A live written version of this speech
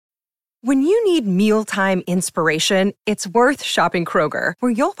When you need mealtime inspiration, it's worth shopping Kroger,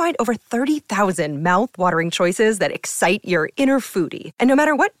 where you'll find over 30,000 mouth-watering choices that excite your inner foodie. And no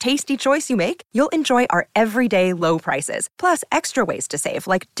matter what tasty choice you make, you'll enjoy our everyday low prices, plus extra ways to save,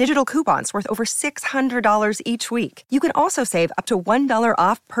 like digital coupons worth over $600 each week. You can also save up to $1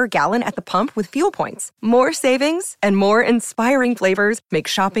 off per gallon at the pump with fuel points. More savings and more inspiring flavors make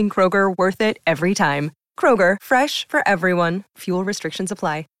shopping Kroger worth it every time. Kroger, fresh for everyone. Fuel restrictions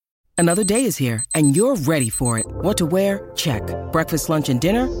apply. Another day is here, and you're ready for it. What to wear? Check. Breakfast, lunch, and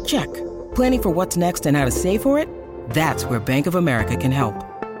dinner? Check. Planning for what's next and how to save for it? That's where Bank of America can help.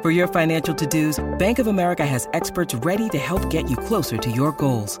 For your financial to-dos, Bank of America has experts ready to help get you closer to your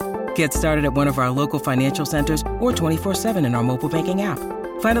goals. Get started at one of our local financial centers or 24/7 in our mobile banking app.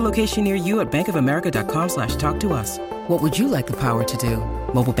 Find a location near you at bankofamerica.com/talktous. What would you like the power to do?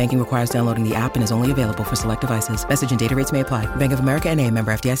 Mobile banking requires downloading the app and is only available for select devices. Message and data rates may apply. Bank of America N.A.,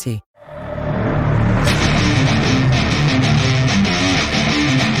 member FDIC.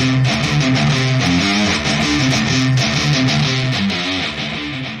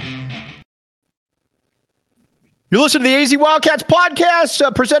 You're listening to the AZ Wildcats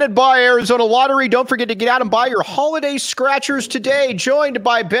Podcast, presented by Arizona Lottery. Don't forget to get out and buy your holiday scratchers today. Joined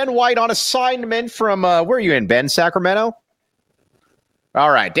by Ben White on assignment from, where are you in, Ben? Sacramento?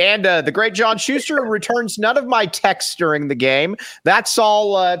 All right. And the great John Schuster returns none of my texts during the game. That's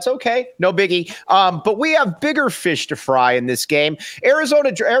all. It's okay. No biggie. But we have bigger fish to fry in this game.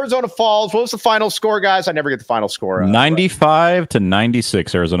 Arizona Falls. What was the final score, guys? I never get the final score.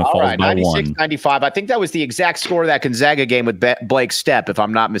 95-96. Arizona Falls right, by 96-95. I think that was the exact score of that Gonzaga game with Blake Stepp, if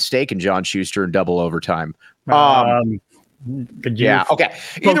I'm not mistaken, John Schuster, in double overtime. Yeah. Okay.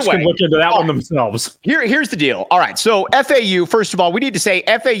 Either way, can look into that one themselves. Here's the deal. All right. So FAU, first of all, we need to say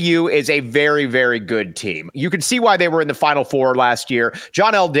FAU is a very, very good team. You can see why they were in the Final Four last year.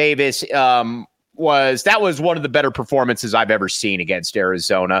 John L. Davis was one of the better performances I've ever seen against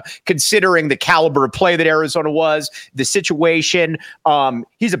Arizona, considering the caliber of play that Arizona was, the situation.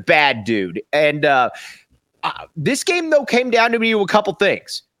 He's a bad dude. And this game, though, came down to me a couple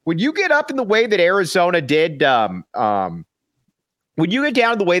things. When you get up in the way that Arizona did, when you get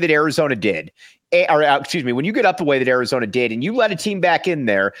down the way that Arizona did, when you get up the way that Arizona did and you let a team back in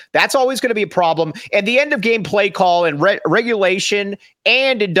there, that's always going to be a problem. And the end of game play call and regulation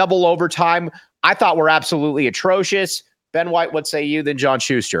and in double overtime, I thought were absolutely atrocious. Ben White, what say you? Then John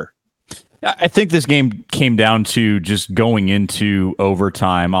Schuster. I think this game came down to just going into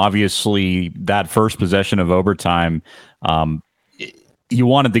overtime. Obviously, that first possession of overtime, you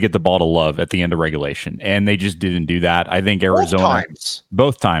wanted to get the ball to Love at the end of regulation, and they just didn't do that. I think Arizona...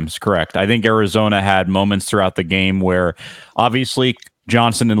 Both times, correct. I think Arizona had moments throughout the game where, obviously,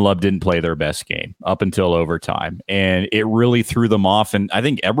 Johnson and Love didn't play their best game up until overtime, and it really threw them off. And I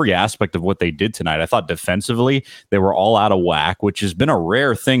think every aspect of what they did tonight, I thought defensively, they were all out of whack, which has been a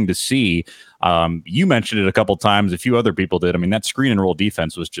rare thing to see. You mentioned it a couple times. A few other people did. I mean, that screen and roll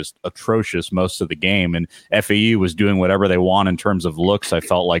defense was just atrocious most of the game, and FAU was doing whatever they want in terms of looks, I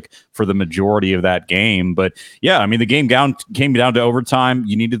felt like, for the majority of that game. But yeah, I mean, the game came down to overtime.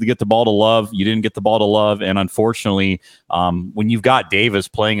 You needed to get the ball to Love. You didn't get the ball to Love. And unfortunately, when you've got Davis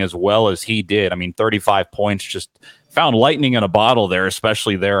playing as well as he did, I mean, 35 points, just found lightning in a bottle there,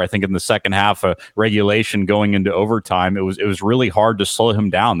 especially there. I think in the second half of regulation going into overtime, it was really hard to slow him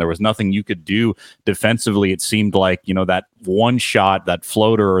down. There was nothing you could do defensively. It seemed like, that one shot, that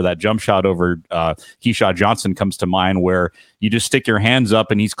floater or that jump shot over Keyshawn Johnson comes to mind, where you just stick your hands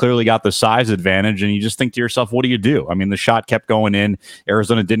up and he's clearly got the size advantage, and you just think to yourself, what do you do? I mean, the shot kept going in.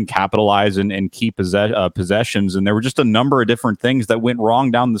 Arizona didn't capitalize and keep possessions, and there were just a number of different things that went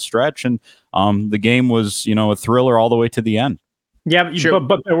wrong down the stretch, and the game was, a thriller all the way to the end. Yeah, sure.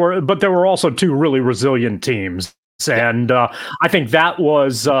 but there were also two really resilient teams. And I think that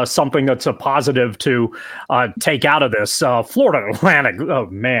was something that's a positive to take out of this. Florida Atlantic, oh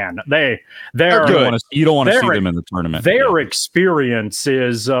man, they're good. You don't want to see them in the tournament. Their experience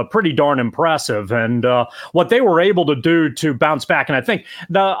is pretty darn impressive, and what they were able to do to bounce back. And I think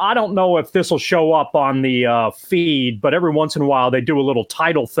I don't know if this will show up on the feed, but every once in a while they do a little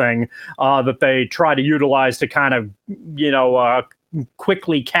title thing that they try to utilize to kind of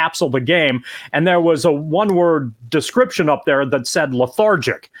quickly capsule the game. And there was a one-word description up there that said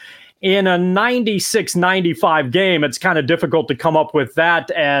lethargic. In a 96-95 game, it's kind of difficult to come up with that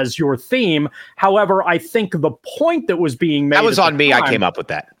as your theme. However, I think the point that was being made— that was on me. I came up with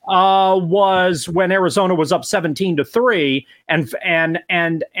that. Was when Arizona was up 17-3 and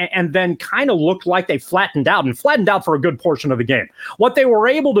then kind of looked like they flattened out for a good portion of the game. What they were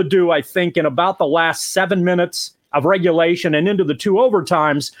able to do, I think, in about the last 7 minutes of regulation and into the 2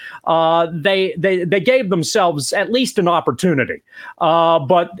 overtimes, they gave themselves at least an opportunity.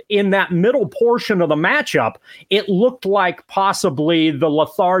 But in that middle portion of the matchup, it looked like possibly the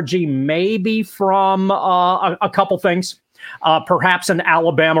lethargy maybe from a couple things. Perhaps an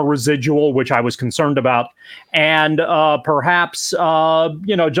Alabama residual, which I was concerned about, and perhaps,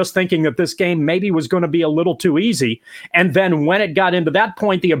 just thinking that this game maybe was going to be a little too easy. And then when it got into that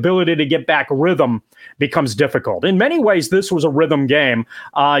point, the ability to get back rhythm becomes difficult. In many ways, this was a rhythm game.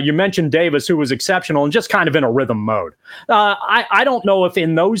 You mentioned Davis, who was exceptional and just kind of in a rhythm mode. I don't know if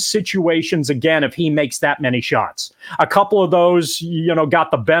in those situations, again, if he makes that many shots. A couple of those,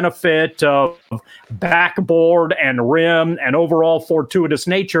 got the benefit of backboard and rim and overall fortuitous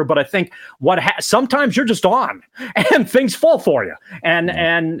nature. But I think sometimes you're just on and things fall for you. And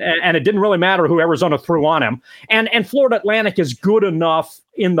it didn't really matter who Arizona threw on him. And Florida Atlantic is good enough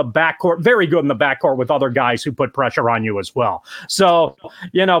in the backcourt, very good in the backcourt with other guys who put pressure on you as well. So,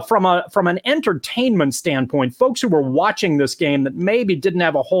 from an entertainment standpoint, folks who were watching this game that maybe didn't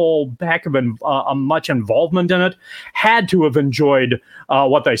have a whole heck of much involvement in it had to have enjoyed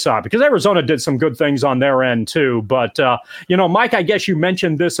what they saw, because Arizona did some good things on their end too. But, Mike, I guess you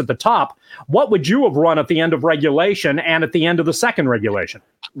mentioned this at the top. What would you have run at the end of regulation and at the end of the second regulation?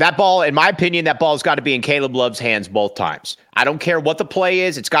 That ball, in my opinion, that ball's got to be in Caleb Love's hands both times. I don't care what the play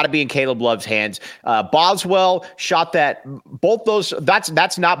is. It's got to be in Caleb Love's hands. Boswell shot that. Both those,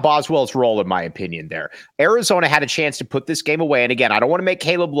 that's not Boswell's role, in my opinion, there. Arizona had a chance to put this game away. And again, I don't want to make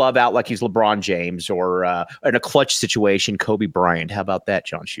Caleb Love out like he's LeBron James or in a clutch situation, Kobe Bryant. How about that,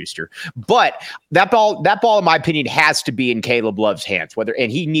 John Schuster? But that ball, in my opinion, has to be in Caleb Love's hands.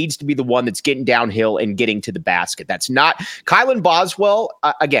 And he needs to be the one that's getting downhill and getting to the basket. That's not Kylan Boswell.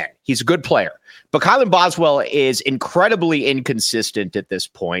 Again, he's a good player. But Kylan Boswell is incredibly inconsistent at this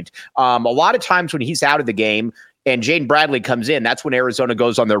point. A lot of times when he's out of the game and Jaden Bradley comes in, that's when Arizona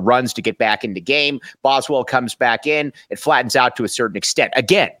goes on their runs to get back into game. Boswell comes back in. It flattens out to a certain extent.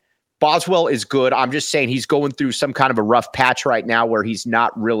 Again, Boswell is good. I'm just saying he's going through some kind of a rough patch right now where he's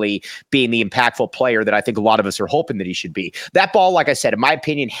not really being the impactful player that I think a lot of us are hoping that he should be. That ball, like I said, in my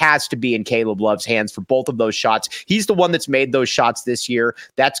opinion, has to be in Caleb Love's hands for both of those shots. He's the one that's made those shots this year.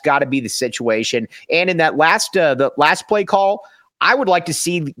 That's got to be the situation. And in that the last play call, I would like to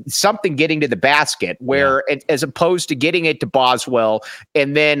see something getting to the basket where, as opposed to getting it to Boswell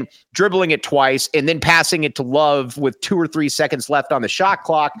and then dribbling it twice and then passing it to Love with 2 or 3 seconds left on the shot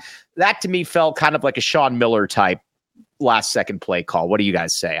clock, that to me felt kind of like a Sean Miller type last second play call. What do you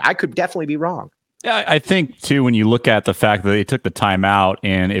guys say? I could definitely be wrong. Yeah, I think, too, when you look at the fact that they took the timeout,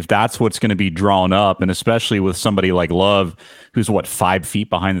 and if that's what's going to be drawn up, and especially with somebody like Love, who's 5 feet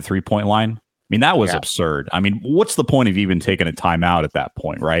behind the 3-point line, I mean, that was absurd. I mean, what's the point of even taking a timeout at that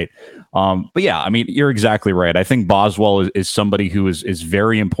point, right? But yeah, I mean, you're exactly right. I think Boswell is somebody who is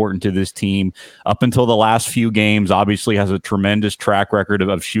very important to this team. Up until the last few games, obviously has a tremendous track record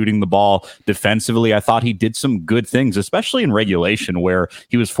of shooting the ball defensively. I thought he did some good things, especially in regulation, where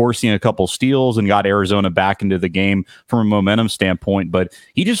he was forcing a couple steals and got Arizona back into the game from a momentum standpoint. But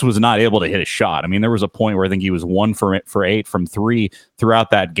he just was not able to hit a shot. I mean, there was a point where I think he was 1 for 8 from 3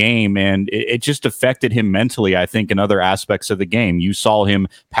 throughout that game, and it just affected him mentally, I think, in other aspects of the game. You saw him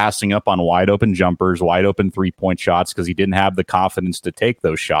passing up on wide open jumpers, wide open 3-point shots, because he didn't have the confidence to take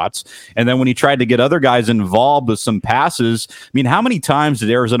those shots. And then when he tried to get other guys involved with some passes, I mean, how many times did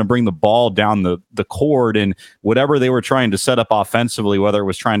Arizona bring the ball down the court and whatever they were trying to set up offensively, whether it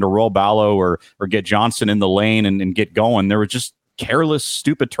was trying to roll Ballo or get Johnson in the lane and get going, there was just careless,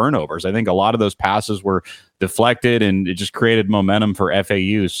 stupid turnovers. I think a lot of those passes were deflected, and it just created momentum for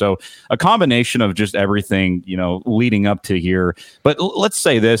FAU. So a combination of just everything, leading up to here. But let's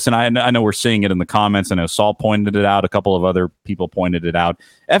say this, and I know we're seeing it in the comments. I know Saul pointed it out. A couple of other people pointed it out.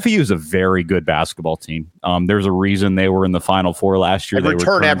 FAU is a very good basketball team. There's a reason they were in the Final Four last year. They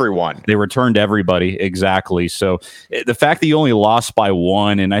returned everyone. They returned everybody. Exactly. So the fact that you only lost by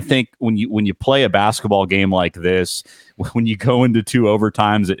 1, and I think when you play a basketball game like this, when you go into 2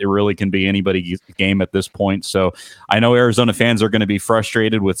 overtimes, it really can be anybody's game at this point. So I know Arizona fans are going to be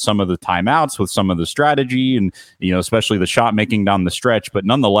frustrated with some of the timeouts, with some of the strategy, and especially the shot making down the stretch. But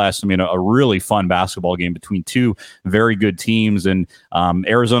nonetheless, I mean, a really fun basketball game between 2 very good teams, and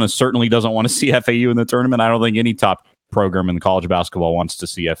Arizona certainly doesn't want to see FAU in the tournament. I don't think any top program in college basketball wants to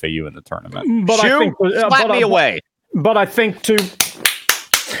see FAU in the tournament. But I think, slap me away. But I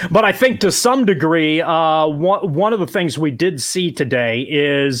think to some degree, one of the things we did see today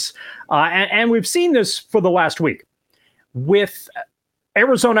is, and we've seen this for the last week, with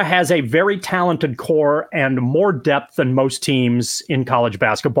Arizona has a very talented core and more depth than most teams in college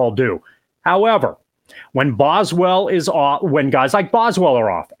basketball do. However, When Boswell is off, when guys like Boswell are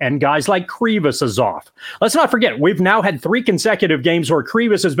off and guys like Krivas is off. Let's not forget, we've now had 3 consecutive games where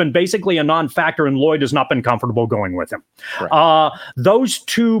Krivas has been basically a non-factor and Lloyd has not been comfortable going with him. Right. Those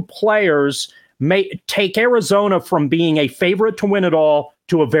 2 players may take Arizona from being a favorite to win it all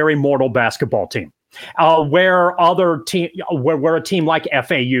to a very mortal basketball team. Where a team like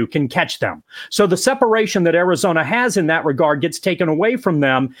FAU can catch them. So the separation that Arizona has in that regard gets taken away from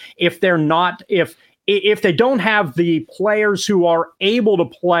them if they don't have the players who are able to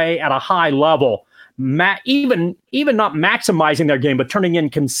play at a high level, even not maximizing their game, but turning in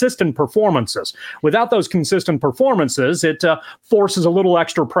consistent performances. Without those consistent performances, it forces a little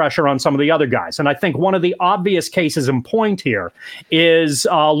extra pressure on some of the other guys. And I think one of the obvious cases in point here is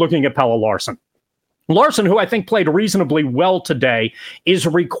looking at Pelle Larsson. Larsson, who I think played reasonably well today, is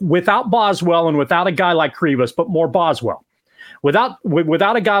without Boswell and without a guy like Krivas, but more Boswell. Without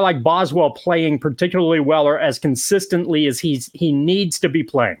a guy like Boswell playing particularly well or as consistently as he needs to be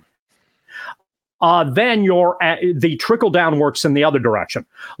playing, then the trickle down works in the other direction.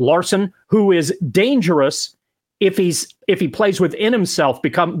 Larsson, who is dangerous if he plays within himself,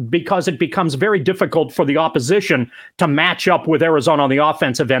 because it becomes very difficult for the opposition to match up with Arizona on the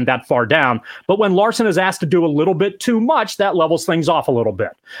offensive end that far down. But when Larsson is asked to do a little bit too much, that levels things off a little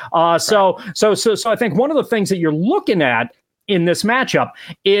bit. So I think one of the things that you're looking at in this matchup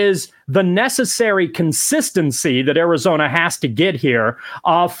is the necessary consistency that Arizona has to get here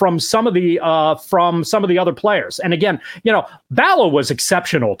from some of the other players. And again, Ballo was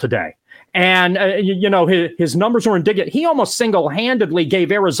exceptional today. And, his numbers were indicative. He almost single-handedly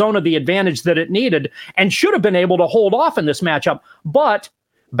gave Arizona the advantage that it needed and should have been able to hold off in this matchup. But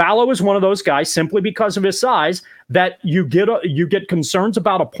Ballo is one of those guys, simply because of his size, that you get concerns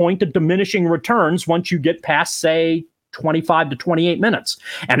about a point of diminishing returns once you get past, say, 25 to 28 minutes.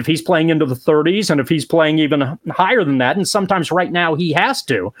 And if he's playing into the 30s, and if he's playing even higher than that, and sometimes right now he has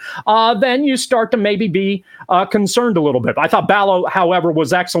to, then you start to maybe be concerned a little bit. I thought Ballo, however,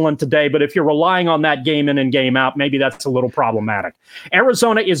 was excellent today, but if you're relying on that game in and game out, maybe that's a little problematic.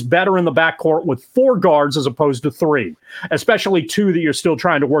 Arizona is better in the backcourt with 4 guards as opposed to 3, especially 2 that you're still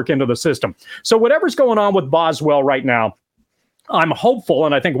trying to work into the system. So whatever's going on with Boswell right now, I'm hopeful,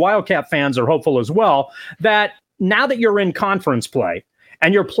 and I think Wildcat fans are hopeful as well, that now that you're in conference play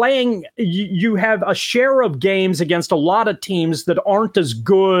and you're playing, you have a share of games against a lot of teams that aren't as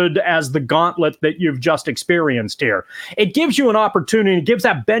good as the gauntlet that you've just experienced here. It gives you an opportunity, it gives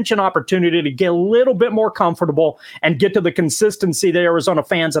that bench an opportunity to get a little bit more comfortable and get to the consistency that Arizona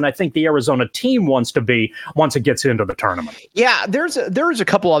fans and I think the Arizona team wants to be once it gets into the tournament. Yeah, there's a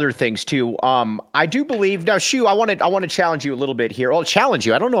couple other things too. I do believe now, Shu, I want to challenge you a little bit here. I'll challenge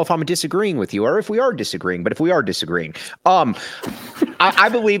you. I don't know if I'm disagreeing with you or if we are disagreeing, but if we are disagreeing, I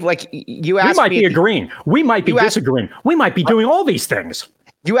believe, like you asked me, we might be agreeing. We might be disagreeing. We might be doing all these things.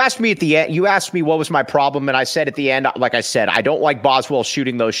 You asked me at the end, you asked me what was my problem, and I said at the end, like I said, I don't like Boswell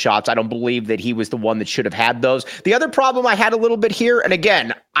shooting those shots. I don't believe that he was the one that should have had those. The other problem I had a little bit here, and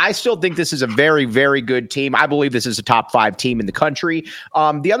again, I still think this is a very, very good team. I believe this is a top 5 team in the country.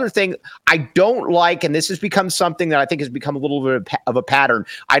 The other thing I don't like, and this has become something that I think has become a little bit of a pattern,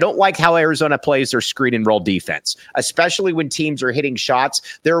 I don't like how Arizona plays their screen and roll defense, especially when teams are hitting shots.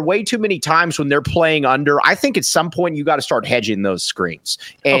 There are way too many times when they're playing under. I think at some point you got to start hedging those screens.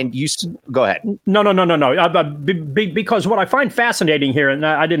 And go ahead. No. Because what I find fascinating here, and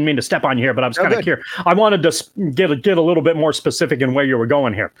I didn't mean to step on you here, but I was kind of curious. I wanted to get a little bit more specific in where you were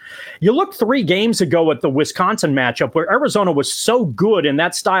going here. You looked 3 games ago at the Wisconsin matchup where Arizona was so good in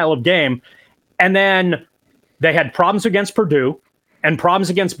that style of game, and then they had problems against Purdue and problems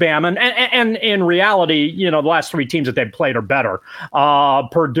against Bama. And in reality, the last 3 teams that they've played are better.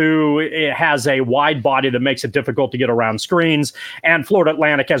 Purdue has a wide body that makes it difficult to get around screens, and Florida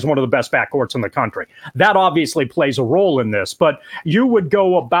Atlantic has one of the best backcourts in the country. That obviously plays a role in this, but you would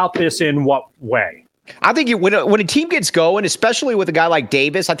go about this in what way? I think when a team gets going, especially with a guy like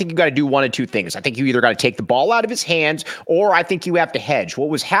Davis, I think you got to do one of 2 things. I think you either got to take the ball out of his hands, or I think you have to hedge. What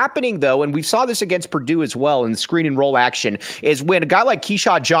was happening, though, and we saw this against Purdue as well in the screen and roll action, is when a guy like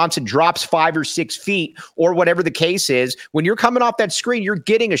Keyshawn Johnson drops 5 or 6 feet, or whatever the case is, when you're coming off that screen, you're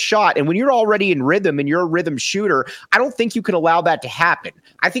getting a shot. And when you're already in rhythm and you're a rhythm shooter, I don't think you can allow that to happen.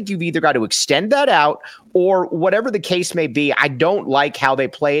 I think you've either got to extend that out, or whatever the case may be. I don't like how they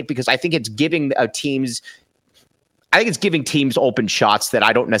play it because I think it's giving teams open shots that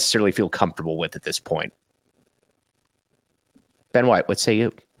I don't necessarily feel comfortable with at this point. Ben White, what say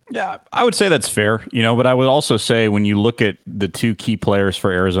you? Yeah, I would say that's fair, but I would also say when you look at the two key players for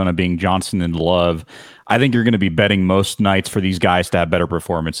Arizona being Johnson and Love, I think you're going to be betting most nights for these guys to have better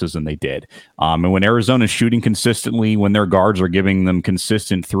performances than they did. And when Arizona's shooting consistently, when their guards are giving them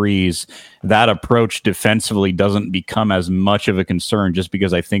consistent threes, that approach defensively doesn't become as much of a concern just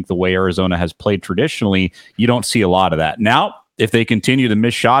because I think the way Arizona has played traditionally, you don't see a lot of that. Now, if they continue to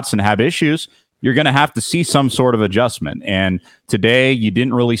miss shots and have issues, you're going to have to see some sort of adjustment. And today, you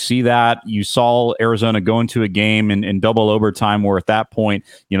didn't really see that. You saw Arizona go into a game in double overtime where at that point,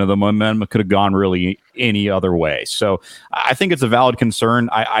 the momentum could have gone really any other way. So I think it's a valid concern.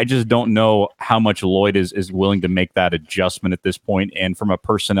 I just don't know how much Lloyd is willing to make that adjustment at this point, and from a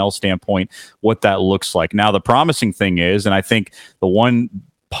personnel standpoint, what that looks like. Now, the promising thing is, and I think the one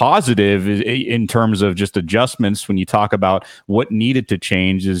positive in terms of just adjustments when you talk about what needed to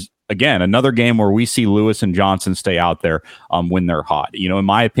change is, again, another game where we see Lewis and Johnson stay out there when they're hot. In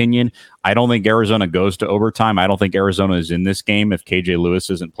my opinion, I don't think Arizona goes to overtime. I don't think Arizona is in this game if KJ Lewis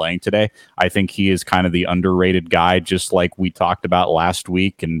isn't playing today. I think he is kind of the underrated guy, just like we talked about last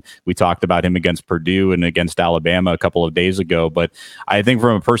week, and we talked about him against Purdue and against Alabama a couple of days ago. But I think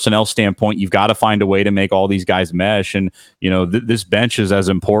from a personnel standpoint, you've got to find a way to make all these guys mesh. And, this bench is as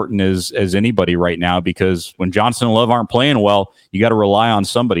important as anybody right now, because when Johnson and Love aren't playing well, you got to rely on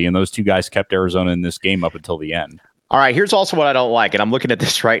somebody. And those two guys kept Arizona in this game up until the end. All right, here's also what I don't like, and I'm looking at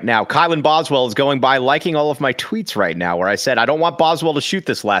this right now. Kylan Boswell is going by liking all of my tweets right now where I said, I don't want Boswell to shoot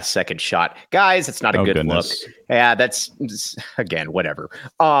this last second shot. Guys, it's not a good look. Yeah, that's, again, whatever.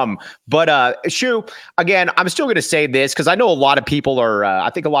 Shu, again, I'm still going to say this because I know a lot of people are, I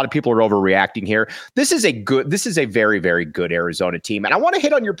think a lot of people are overreacting here. This is a very, very good Arizona team. And I want to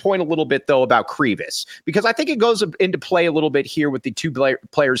hit on your point a little bit, though, about Krivas, because I think it goes into play a little bit here with the two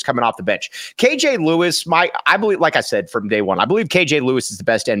players coming off the bench. KJ Lewis, I believe, like I said from day one, I believe KJ Lewis is the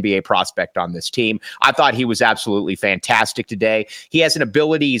best NBA prospect on this team. I thought he was absolutely fantastic today. He has an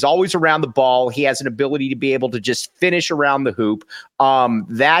ability. He's always around the ball. He has an ability to be able to just finish around the hoop.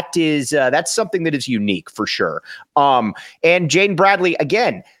 That's something that is unique for sure. And Jaden Bradley,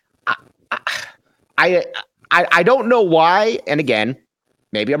 again, I don't know why. And again,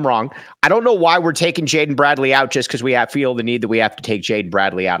 maybe I'm wrong. I don't know why we're taking Jaden Bradley out just because we feel the need that we have to take Jaden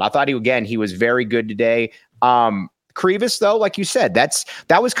Bradley out. I thought he was very good today. Krivas, though, like you said,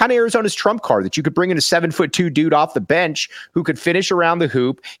 that was kind of Arizona's trump card, that you could bring in a 7'2" dude off the bench who could finish around the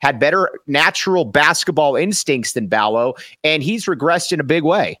hoop, had better natural basketball instincts than Ballo, and he's regressed in a big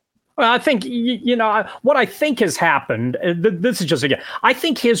way. Well, I think, what I think has happened, this is just, again, I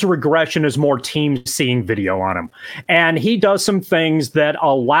think his regression is more teams seeing video on him. And he does some things that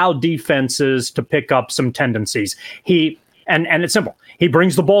allow defenses to pick up some tendencies. And it's simple. He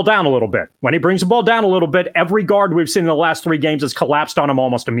brings the ball down a little bit. When he brings the ball down a little bit, every guard we've seen in the last 3 games has collapsed on him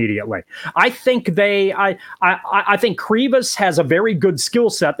almost immediately. I think I think Krivas has a very good skill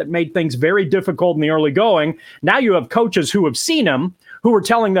set that made things very difficult in the early going. Now you have coaches who have seen him, who are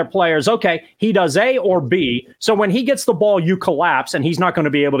telling their players, okay, he does A or B. So when he gets the ball, you collapse, and he's not going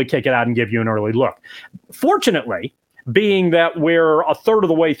to be able to kick it out and give you an early look. Fortunately, being that we're a third of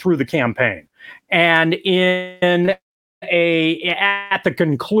the way through the campaign, and at the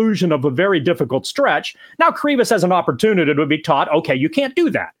conclusion of a very difficult stretch, now Krivas has an opportunity to be taught, okay, you can't do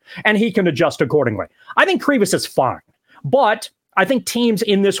that, and he can adjust accordingly. I think Krivas is fine, but I think teams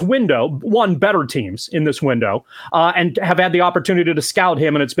in this window, better teams in this window, and have had the opportunity to scout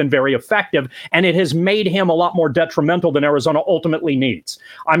him, and it's been very effective, and it has made him a lot more detrimental than Arizona ultimately needs.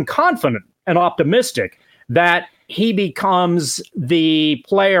 I'm confident and optimistic that he becomes the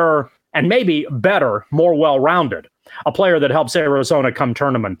player, and maybe better, more well-rounded, a player that helps Arizona come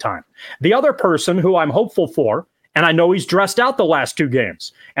tournament time. The other person who I'm hopeful for, and I know he's dressed out the last 2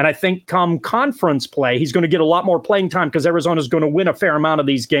 games, and I think come conference play, he's going to get a lot more playing time because Arizona's going to win a fair amount of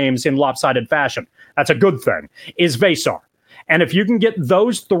these games in lopsided fashion. That's a good thing, is Vesar. And if you can get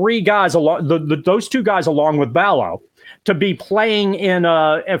those 3 guys, those 2 guys along with Ballo, to be playing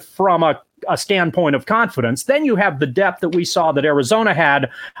from a standpoint of confidence, then you have the depth that we saw that Arizona had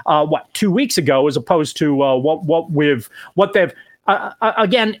 2 weeks ago, as opposed to what they've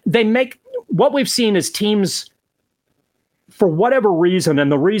what we've seen is teams, for whatever reason,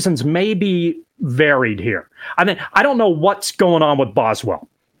 and the reasons may be varied here. I mean, I don't know what's going on with Boswell.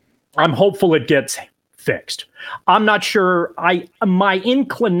 I'm hopeful it gets fixed. I'm not sure. My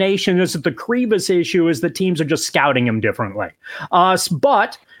inclination is that the Krivas issue is that teams are just scouting him differently.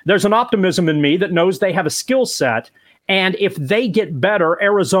 But there's an optimism in me that knows they have a skill set, and if they get better,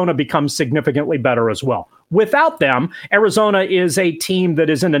 Arizona becomes significantly better as well. Without them, Arizona is a team that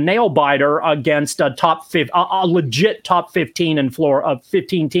is in a nail biter against a legit top 15 in Florida,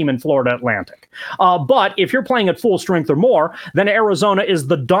 15 team in Florida Atlantic. But if you're playing at full strength or more, then Arizona is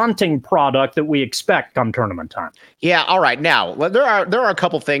the daunting product that we expect come tournament time. Yeah. All right. Now there are a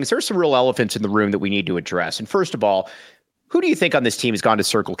couple things. There's some real elephants in the room that we need to address. And first of all, who do you think on this team has gone to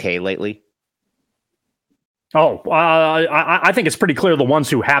Circle K lately? I think it's pretty clear the ones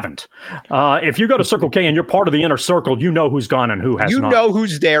who haven't. If you go to Circle K and you're part of the inner circle, you know who's gone and who has not. You know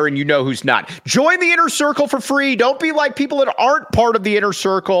who's there and you know who's not. Join the inner circle for free. Don't be like people that aren't part of the inner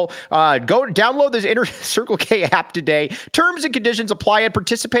circle. Go download this inner Circle K app today. Terms and conditions apply at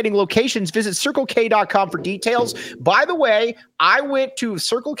participating locations. Visit CircleK.com for details. By the way, I went to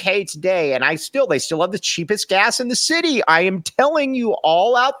Circle K today and they still have the cheapest gas in the city. I am telling you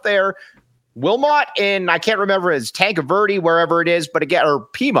all out there. Wilmot and I can't remember his Tanque Verde, wherever it is, but again, or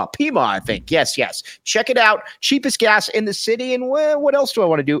Pima, I think. Yes. Check it out. Cheapest gas in the city. And what else do I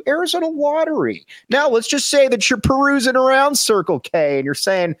want to do? Arizona Lottery. Now, let's just say that you're perusing around Circle K and you're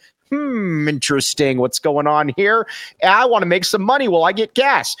saying, interesting. What's going on here? I want to make some money while I get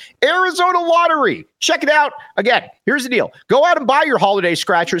gas. Arizona Lottery. Check it out. Again, here's the deal. Go out and buy your holiday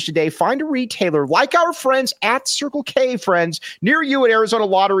scratchers today. Find a retailer like our friends at Circle K, friends, near you at Arizona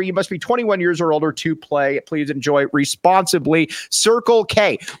Lottery. You must be 21 years or older to play. Please enjoy responsibly. Circle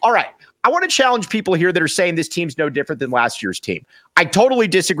K. All right. I want to challenge people here that are saying this team's no different than last year's team. I totally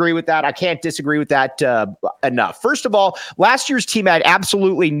disagree with that. I can't disagree with that enough. First of all, last year's team had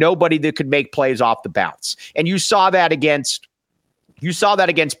absolutely nobody that could make plays off the bounce. And you saw that against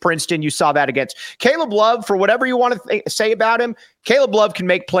Princeton. You saw that against Caleb Love. For whatever you want to say about him, Caleb Love can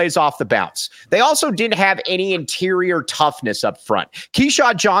make plays off the bounce. They also didn't have any interior toughness up front.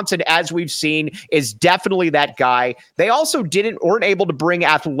 Keyshawn Johnson, as we've seen, is definitely that guy. They also weren't able to bring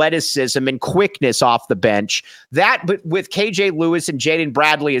athleticism and quickness off the bench. That, but with KJ Lewis and Jaden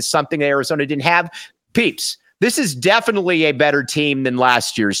Bradley, is something that Arizona didn't have. Peeps, this is definitely a better team than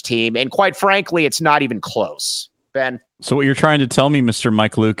last year's team. And quite frankly, it's not even close. Ben? So what you're trying to tell me, Mr.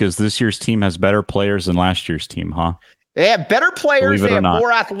 Mike Luke, is this year's team has better players than last year's team, huh? They have better players. They have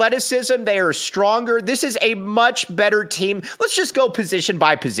more athleticism. They are stronger. This is a much better team. Let's just go position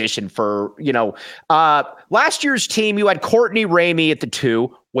by position for, last year's team, you had Courtney Ramey at the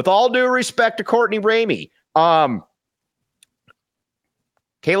 2. With all due respect to Courtney Ramey,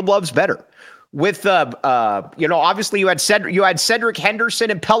 Caleb Love's better. With obviously you had Cedric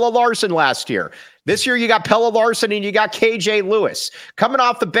Henderson and Pella Larson last year. This year you got Pella Larson and you got KJ Lewis coming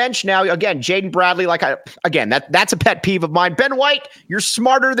off the bench now. Again, Jaden Bradley. That's a pet peeve of mine. Ben White, you're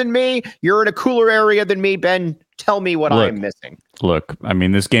smarter than me. You're in a cooler area than me. Ben, tell me what I'm missing. Look, I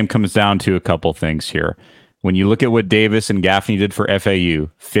mean, this game comes down to a couple things here. When you look at what Davis and Gaffney did for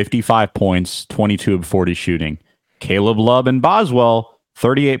FAU, 55 points, 22 of 40 shooting. Caleb Love and Boswell,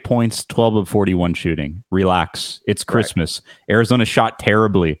 38 points, 12 of 41 shooting. Relax. It's Christmas. Right. Arizona shot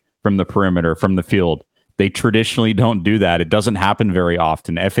terribly from the perimeter, from the field. They traditionally don't do that. It doesn't happen very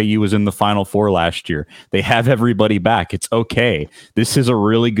often. FAU was in the Final Four last year. They have everybody back. It's okay. This is a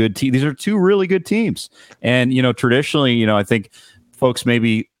really good team. These are two really good teams. And, traditionally, I think folks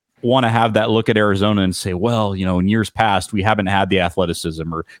maybe want to have that look at Arizona and say, well, in years past, we haven't had the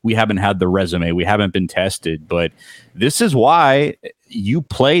athleticism or we haven't had the resume. We haven't been tested. But this is why you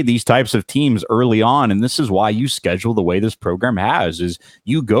play these types of teams early on. And this is why you schedule the way this program has, is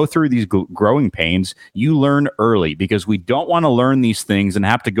you go through these growing pains. You learn early, because we don't want to learn these things and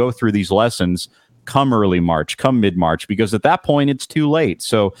have to go through these lessons come early March, come mid-March, because at that point it's too late.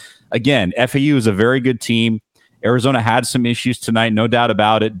 So again, FAU is a very good team. Arizona had some issues tonight, no doubt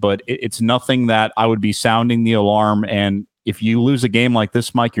about it, but it's nothing that I would be sounding the alarm. And if you lose a game like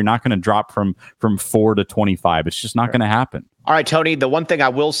this, Mike, you're not going to drop from 4 to 25. It's just not going to happen. All right, Tony, the one thing I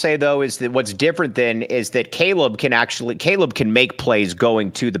will say, though, is that what's different then is that Caleb can make plays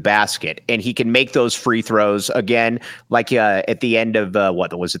going to the basket, and he can make those free throws again, like at the end of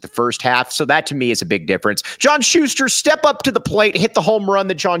the first half. So that to me is a big difference. John Schuster, step up to the plate, hit the home run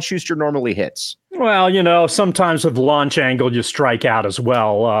that John Schuster normally hits. Well, sometimes with launch angle, you strike out as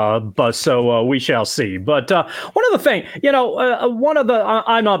well. But we shall see. But one of the things,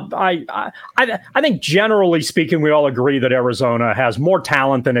 I think generally speaking, we all agree that Arizona has more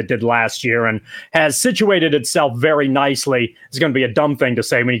talent than it did last year and has situated itself very nicely. It's going to be a dumb thing to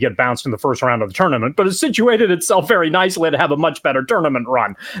say when you get bounced in the first round of the tournament, but it's situated itself very nicely to have a much better tournament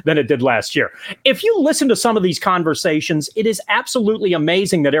run than it did last year. If you listen to some of these conversations, it is absolutely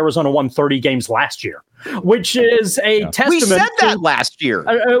amazing that Arizona won 30 games last year, which is a testament. We said that last year,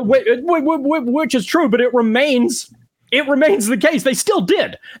 which is true, but it remains it remains the case. They still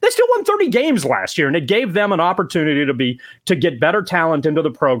did. They still won 30 games last year, and it gave them an opportunity to get better talent into the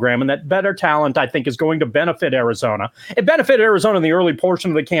program, and that better talent, I think, is going to benefit Arizona. It benefited Arizona in the early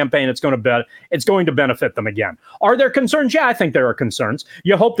portion of the campaign. It's going to benefit them again. Are there concerns? Yeah, I think there are concerns.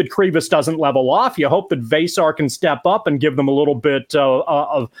 You hope that Krivas doesn't level off. You hope that Vasar can step up and give them a little bit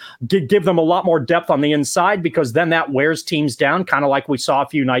give them a lot more depth on the inside, because then that wears teams down, kind of like we saw a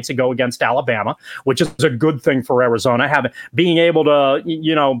few nights ago against Alabama, which is a good thing for Arizona. Being able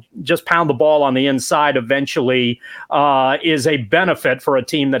to, just pound the ball on the inside eventually is a benefit for a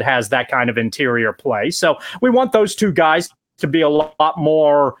team that has that kind of interior play. So we want those two guys to be a lot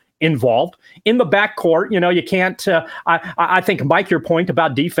more involved in the backcourt. You can't. I think, Mike, your point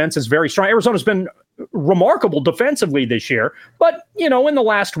about defense is very strong. Arizona's been remarkable defensively this year, but in the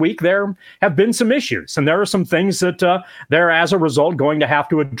last week there have been some issues, and there are some things that they're as a result going to have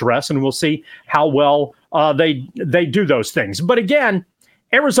to address, and we'll see how well they do those things. But again,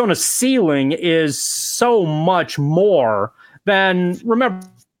 Arizona's ceiling is so much more than, remember,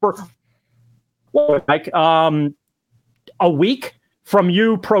 like a week from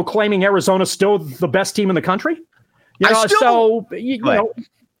you proclaiming Arizona still the best team in the country.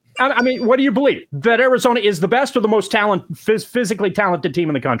 I mean, what do you believe? That Arizona is the best or the most physically talented team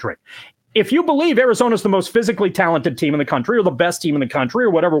in the country? If you believe Arizona's the most physically talented team in the country, or the best team in the country, or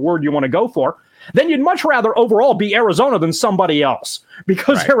whatever word you want to go for, then you'd much rather overall be Arizona than somebody else,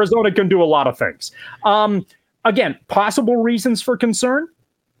 because right. Arizona can do a lot of things. Again, possible reasons for concern.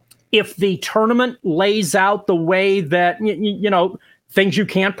 If the tournament lays out the way that, things you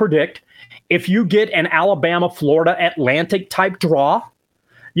can't predict, if you get an Alabama, Florida, Atlantic type draw,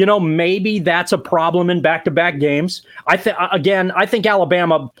 maybe that's a problem in back-to-back games. I think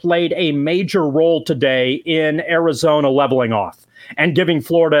Alabama played a major role today in Arizona leveling off and giving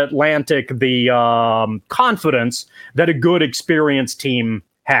Florida Atlantic the confidence that a good, experienced team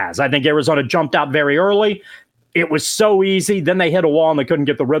has. I think Arizona jumped out very early. It was so easy. Then they hit a wall and they couldn't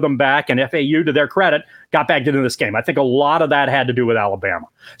get the rhythm back. And FAU, to their credit, got back into this game. I think a lot of that had to do with Alabama.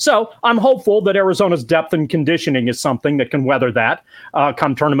 So I'm hopeful that Arizona's depth and conditioning is something that can weather that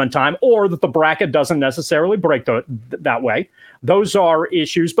come tournament time, or that the bracket doesn't necessarily break that way. Those are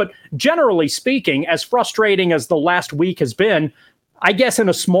issues. But generally speaking, as frustrating as the last week has been, I guess in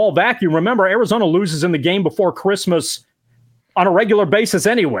a small vacuum, remember, Arizona loses in the game before Christmas on a regular basis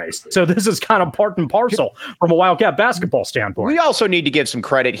anyways. So this is kind of part and parcel from a Wildcat basketball standpoint. We also need to give some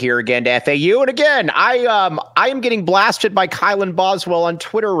credit here again to FAU. And again, I am getting blasted by Kylan Boswell on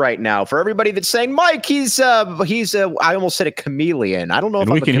Twitter right now for everybody that's saying, Mike, he's I almost said a chameleon. I don't know if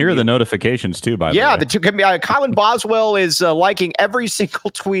we can hear the notifications too, by the way. Yeah, Kylan Boswell is liking every single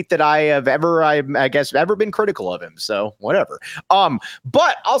tweet that I have ever been critical of him. So whatever.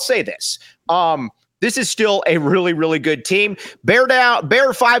 But I'll say this. This is still a really, really good team. Bear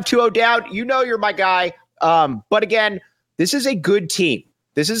 5-2-0 down. You're my guy. But again, this is a good team.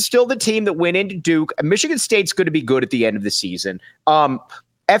 This is still the team that went into Duke. Michigan State's going to be good at the end of the season.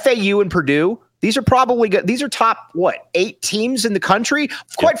 FAU and Purdue, these are probably good. These are top, 8 teams in the country?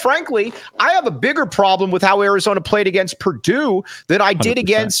 Quite frankly, I have a bigger problem with how Arizona played against Purdue than I did 100%.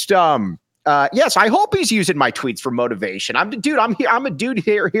 Against yes, I hope he's using my tweets for motivation. I'm a dude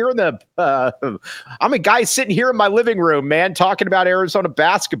here in the I'm a guy sitting here in my living room, man, talking about Arizona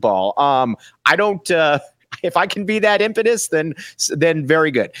basketball. I don't if I can be that impetus, then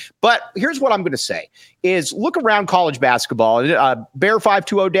very good. But here's what I'm going to say is look around college basketball. Bear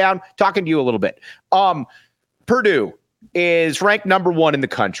 5-2-0 down, talking to you a little bit. Purdue is ranked number 1 in the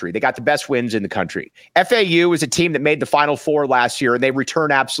country. They got the best wins in the country. FAU is a team that made the Final Four last year, and they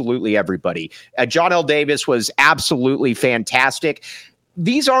return absolutely everybody. John L. Davis was absolutely fantastic.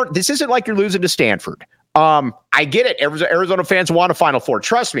 This isn't like you're losing to Stanford. I get it. Arizona fans want a Final Four.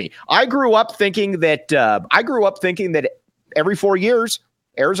 Trust me. I grew up thinking that every 4 years,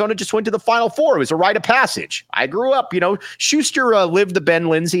 Arizona just went to the Final Four. It was a rite of passage. I grew up, Schuster lived the Ben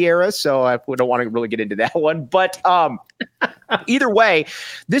Lindsay era, so I don't want to really get into that one. But either way,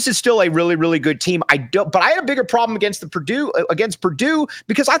 this is still a really, really good team. But I had a bigger problem against Purdue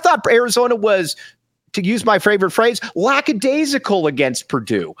because I thought Arizona was, to use my favorite phrase, lackadaisical against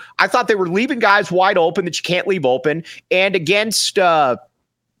Purdue. I thought they were leaving guys wide open that you can't leave open. And against FAU,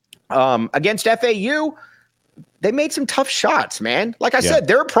 they made some tough shots, man. Like I said,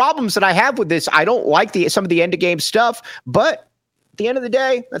 there are problems that I have with this. I don't like some of the end of game stuff, but at the end of the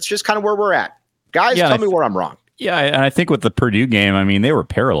day, that's just kind of where we're at. Guys, tell me where I'm wrong. Yeah, and I think with the Purdue game, I mean, they were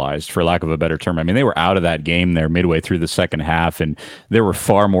paralyzed, for lack of a better term. I mean, they were out of that game there midway through the second half, and there were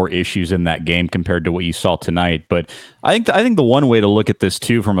far more issues in that game compared to what you saw tonight. But I think the one way to look at this,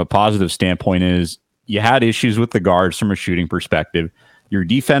 too, from a positive standpoint is, you had issues with the guards from a shooting perspective. Your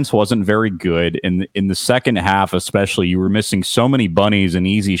defense wasn't very good. And in the second half, especially, you were missing so many bunnies and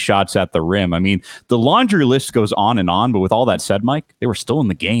easy shots at the rim. I mean, the laundry list goes on and on. But with all that said, Mike, they were still in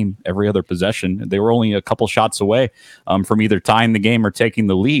the game every other possession. They were only a couple shots away from either tying the game or taking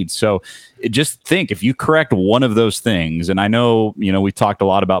the lead. So just think, if you correct one of those things, and I know, we talked a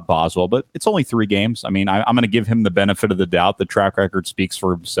lot about Boswell, but it's only 3 games. I mean, I'm going to give him the benefit of the doubt. The track record speaks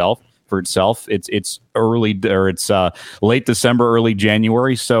for itself. It's early, or it's late December, early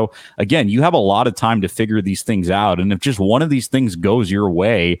January. So again, you have a lot of time to figure these things out. And if just one of these things goes your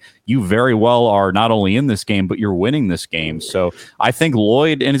way, you very well are not only in this game, but you're winning this game. So I think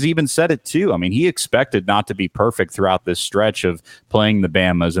Lloyd, and has even said it too, I mean, he expected not to be perfect throughout this stretch of playing the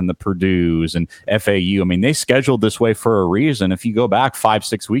Bamas and the Purdues and FAU. I mean, they scheduled this way for a reason. If you go back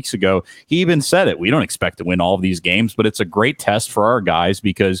 5-6 weeks ago, he even said it. We don't expect to win all of these games, but it's a great test for our guys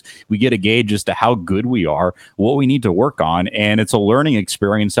because we get a gauge as to how good we are, what we need to work on, and it's a learning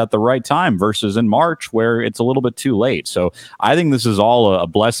experience at the right time versus in March where it's a little bit too late. So I think this is all a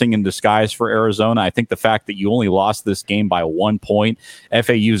blessing in disguise for Arizona. I think the fact that you only lost this game by 1 point,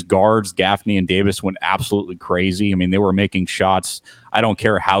 FAU's guards, Gaffney and Davis, went absolutely crazy. I mean, they were making shots. I don't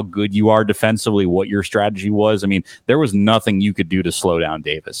care how good you are defensively, what your strategy was. I mean, there was nothing you could do to slow down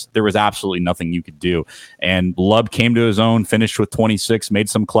Davis. There was absolutely nothing you could do. And Lubb came to his own, finished with 26, made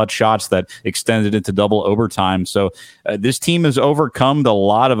some clutch shots that extended it to double overtime. So this team has overcome a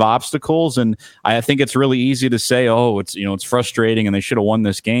lot of obstacles. And I think it's really easy to say, oh, it's frustrating and they should have won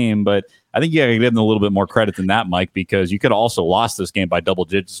this game. But I think you got to give them a little bit more credit than that, Mike, because you could have also lost this game by double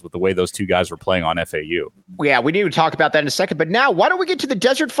digits with the way those two guys were playing on FAU. Yeah, we need to talk about that in a second. But now, why don't we get to the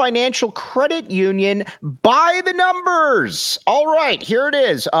Desert Financial Credit Union by the numbers? All right, here it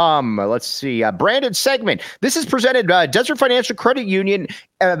is. Let's see. Branded segment. This is presented Desert Financial Credit Union,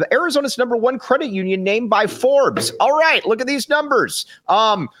 Arizona's #1 credit union, named by Forbes. All right, look at these numbers.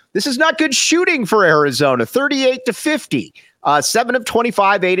 This is not good shooting for Arizona. 38-50. 7 of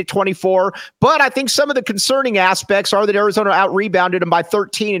 25, 8 of 24. But I think some of the concerning aspects are that Arizona out-rebounded them by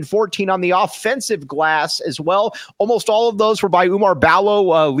 13 and 14 on the offensive glass as well. Almost all of those were by Umar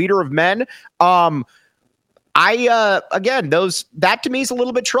Ballo, leader of men. That to me is a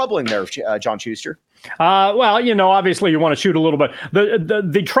little bit troubling there, John Schuster. Obviously you want to shoot a little bit.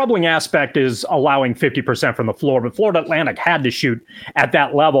 The troubling aspect is allowing 50% from the floor, but Florida Atlantic had to shoot at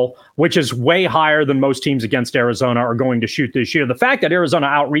that level, which is way higher than most teams against Arizona are going to shoot this year. The fact that Arizona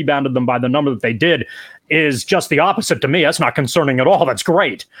out-rebounded them by the number that they did is just the opposite to me. That's not concerning at all. That's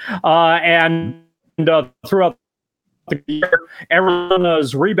great. And throughout the year,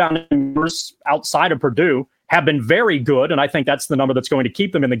 Arizona's rebounding numbers outside of Purdue have been very good, and I think that's the number that's going to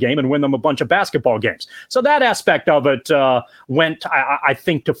keep them in the game and win them a bunch of basketball games. So that aspect of it went, I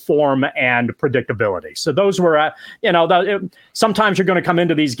think, to form and predictability. So those were, sometimes you're going to come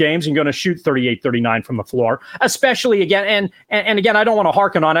into these games and you're going to shoot 38, 39 from the floor, especially again, and again, I don't want to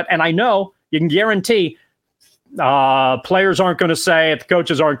harken on it, and I know you can guarantee players aren't going to say it, the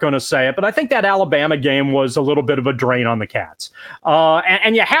coaches aren't going to say it, but I think that Alabama game was a little bit of a drain on the Cats.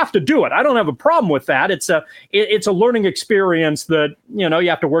 And you have to do it. I don't have a problem with that. It's a learning experience that, you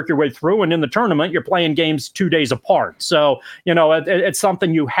have to work your way through. And in the tournament, you're playing games 2 days apart. So, it's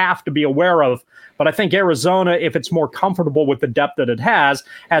something you have to be aware of. But I think Arizona, if it's more comfortable with the depth that it has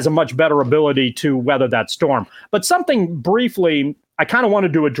a much better ability to weather that storm. But something briefly I kind of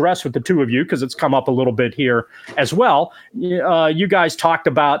wanted to address with the two of you, because it's come up a little bit here as well. You guys talked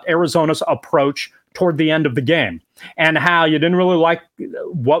about Arizona's approach toward the end of the game and how you didn't really like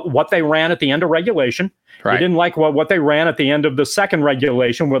what they ran at the end of regulation. Right. You didn't like what they ran at the end of the second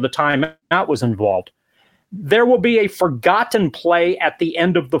regulation where the timeout was involved. There will be a forgotten play at the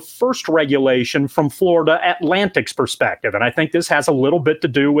end of the first regulation from Florida Atlantic's perspective. And I think this has a little bit to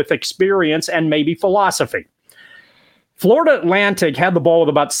do with experience and maybe philosophy. Florida Atlantic had the ball with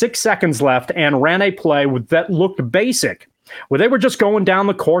about 6 seconds left and ran a play that looked basic, where they were just going down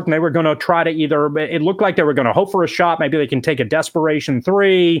the court and they were going to try to it looked like they were going to hope for a shot. Maybe they can take a desperation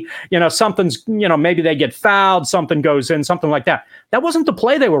three, something's, maybe they get fouled, something goes in, something like that. That wasn't the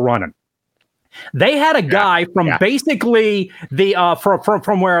play they were running. They had a guy from basically the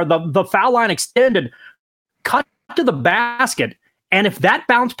from where the foul line extended, cut to the basket. And if that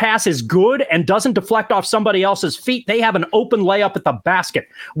bounce pass is good and doesn't deflect off somebody else's feet, they have an open layup at the basket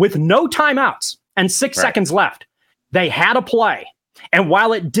with no timeouts and 6 seconds left. They had a play. And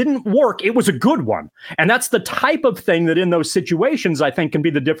while it didn't work, it was a good one. And that's the type of thing that in those situations, I think, can be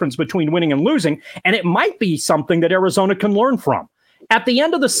the difference between winning and losing. And it might be something that Arizona can learn from. At the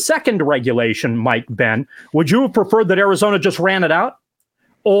end of the second regulation, Ben, would you have preferred that Arizona just ran it out?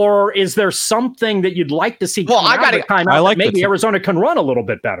 Or is there something that you'd like to see come out of the timeout that maybe Arizona can run a little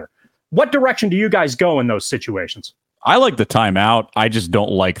bit better? What direction do you guys go in those situations? I like the timeout. I just don't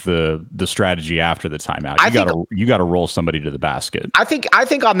like the strategy after the timeout. You got to roll somebody to the basket. I think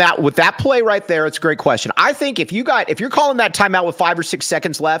on that, with that play right there, it's a great question. I think if you're calling that timeout with 5 or 6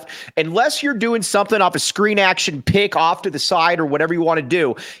 seconds left, unless you're doing something off a screen action pick off to the side or whatever you want to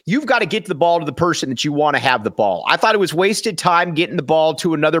do, you've got to get the ball to the person that you want to have the ball. I thought it was wasted time getting the ball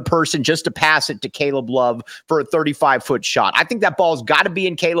to another person just to pass it to Caleb Love for a 35-foot shot. I think that ball's got to be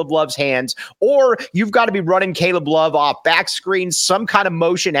in Caleb Love's hands, or you've got to be running Caleb Love off back screen, some kind of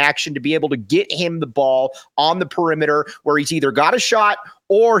motion action to be able to get him the ball on the perimeter where he's either got a shot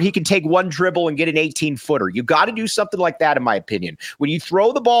or he can take one dribble and get an 18-footer. You got to do something like that, in my opinion. When you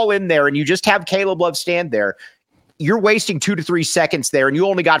throw the ball in there and you just have Caleb Love stand there, you're wasting 2 to 3 seconds there, and you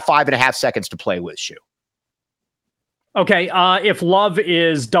only got 5.5 seconds to play with, Shu. Okay, if Love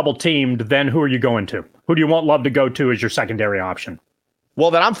is double-teamed, then who are you going to? Who do you want Love to go to as your secondary option? Well,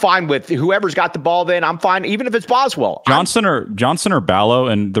 then I'm fine with whoever's got the ball. Then I'm fine, even if it's Boswell. Johnson or Ballo,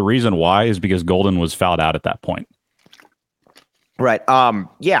 and the reason why is because Golden was fouled out at that point. Right.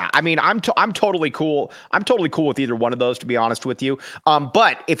 Yeah. I mean, I'm totally cool. I'm totally cool with either one of those, to be honest with you.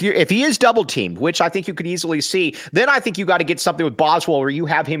 But if he is double teamed, which I think you could easily see, then I think you got to get something with Boswell where you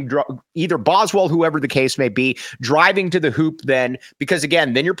have him either Boswell, whoever the case may be, driving to the hoop. Then, because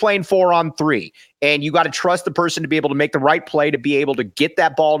again, then you're playing 4-on-3. And you got to trust the person to be able to make the right play, to be able to get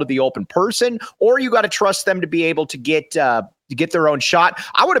that ball to the open person, or you got to trust them to be able to get their own shot.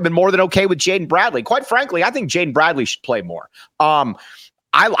 I would have been more than okay with Jaden Bradley. Quite frankly, I think Jaden Bradley should play more.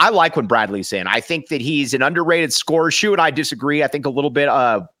 I like when Bradley's in. I think that he's an underrated scorer. Shu and I disagree, I think, a little bit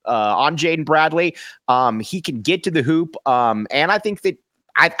on Jaden Bradley. He can get to the hoop, and I think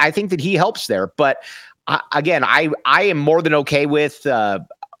that he helps there. But again, I am more than okay with.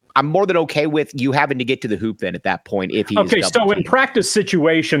 I'm more than okay with you having to get to the hoop then at that point. If he okay, so in practice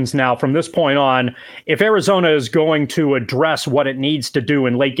situations now, from this point on, if Arizona is going to address what it needs to do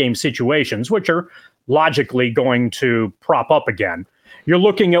in late game situations, which are logically going to prop up again, you're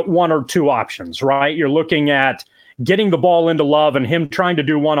looking at one or two options, right? You're looking at getting the ball into Love and him trying to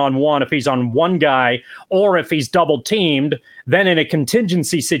do one-on-one if he's on one guy, or if he's double teamed, then in a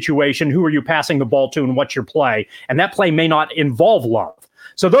contingency situation, who are you passing the ball to and what's your play? And that play may not involve Love.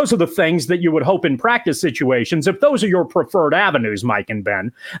 So those are the things that you would hope in practice situations, if those are your preferred avenues, Mike and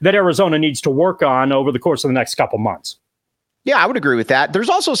Ben, that Arizona needs to work on over the course of the next couple months. Yeah, I would agree with that. There's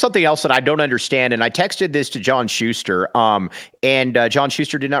also something else that I don't understand, and I texted this to John Schuster, and John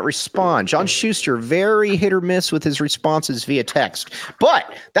Schuster did not respond. John Schuster, very hit or miss with his responses via text.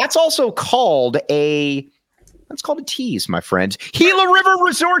 But that's also called a tease, my friends. Gila River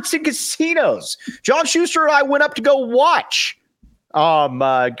Resorts and Casinos. John Schuster and I went up to go watch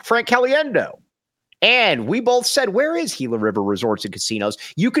Frank Caliendo. And we both said, where is Gila River Resorts and Casinos?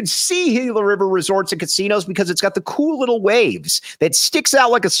 You could see Gila River Resorts and Casinos because it's got the cool little waves that sticks out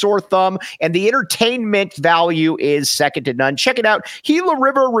like a sore thumb, and the entertainment value is second to none. Check it out. Gila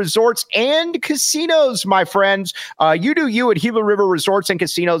River Resorts and Casinos, my friends. You do you at Gila River Resorts and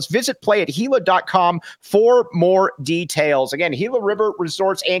Casinos. Visit playatgila.com for more details. Again, Gila River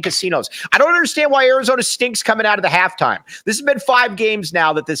Resorts and Casinos. I don't understand why Arizona stinks coming out of the halftime. This has been 5 games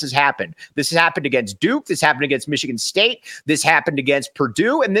now that this has happened. This has happened against Duke. This happened against Michigan State. This happened against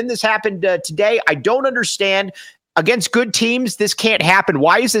Purdue. And then this happened today. I don't understand. Against good teams, this can't happen.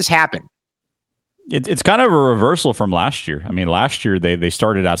 Why does this happen? It's kind of a reversal from last year. I mean, last year they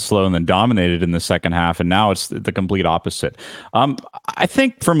started out slow and then dominated in the second half, and now it's the complete opposite. I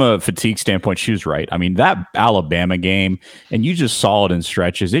think from a fatigue standpoint, Shu's right. I mean, that Alabama game, and you just saw it in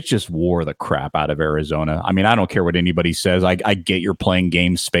stretches, it just wore the crap out of Arizona. I mean, I don't care what anybody says. I get you're playing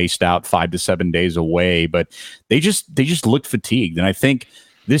games spaced out 5 to 7 days away, but they just looked fatigued. And I think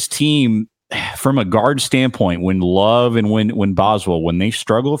this team, from a guard standpoint, when Love and when Boswell, when they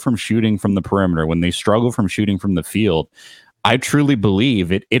struggle from shooting from the perimeter, when they struggle from shooting from the field, I truly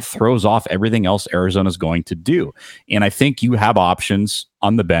believe it throws off everything else Arizona's going to do. And I think you have options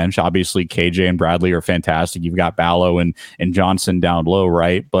on the bench. Obviously, KJ and Bradley are fantastic. You've got Ballo and Johnson down low,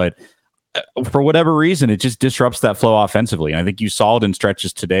 right? But for whatever reason, it just disrupts that flow offensively. And I think you saw it in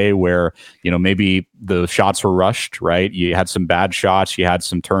stretches today where, maybe the shots were rushed, right? You had some bad shots. You had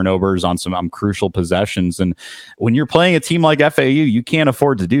some turnovers on some crucial possessions. And when you're playing a team like FAU, you can't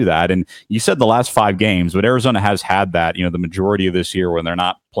afford to do that. And you said the last 5 games, but Arizona has had that, the majority of this year when they're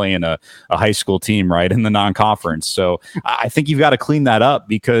not playing a high school team, right, in the non-conference. So I think you've got to clean that up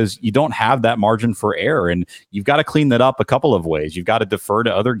because you don't have that margin for error, and you've got to clean that up a couple of ways. You've got to defer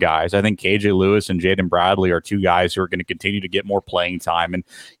to other guys. I think KJ Lewis and Jaden Bradley are two guys who are going to continue to get more playing time. And,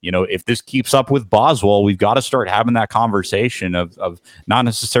 if this keeps up with Boswell, we've got to start having that conversation of not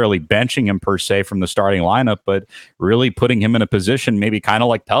necessarily benching him per se from the starting lineup, but really putting him in a position maybe kind of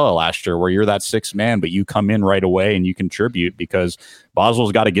like Pella last year, where you're that sixth man, but you come in right away and you contribute, because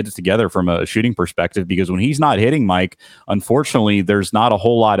Boswell's got to get it together from a shooting perspective, because when he's not hitting, Mike, unfortunately, there's not a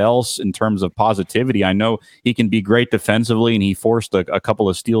whole lot else in terms of positivity. I know he can be great defensively, and he forced a couple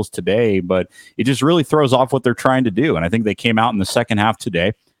of steals today, but it just really throws off what they're trying to do. And I think they came out in the second half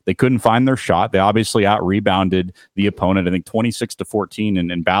today. They couldn't find their shot. They obviously out-rebounded the opponent, I think 26-14,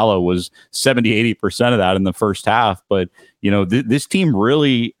 and Bala was 70-80% of that in the first half. But, this team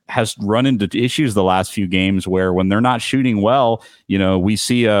really has run into issues the last few games where when they're not shooting well, we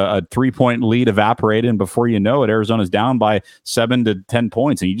see a 3-point lead evaporate, and before you know it, Arizona's down by 7 to 10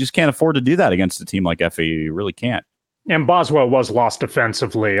 points. And you just can't afford to do that against a team like FAU. You really can't. And Boswell was lost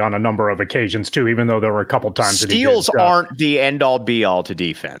defensively on a number of occasions, too, even though there were a couple times. Steals aren't the end-all, be-all to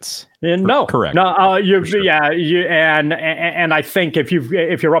defense. No, correct. No, sure. and I think if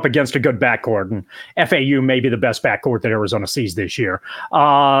you're up against a good backcourt, and FAU may be the best backcourt that Arizona sees this year,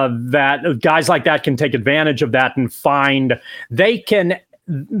 that guys like that can take advantage of that and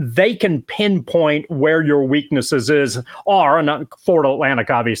they can pinpoint where your weaknesses are, and Florida Atlantic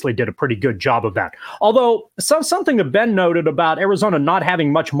obviously did a pretty good job of that. Although something that Ben noted about Arizona not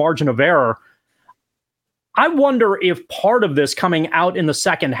having much margin of error, I wonder if part of this coming out in the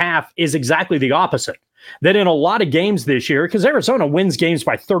second half is exactly the opposite. That in a lot of games this year, because Arizona wins games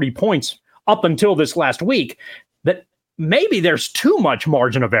by 30 points up until this last week, that maybe there's too much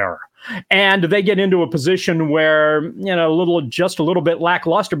margin of error. And they get into a position where, just a little bit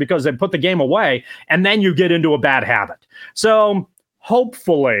lackluster because they put the game away, and then you get into a bad habit. So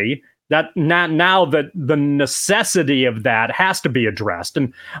hopefully that now that the necessity of that has to be addressed.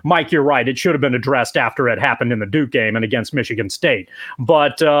 And Mike, you're right. It should have been addressed after it happened in the Duke game and against Michigan State.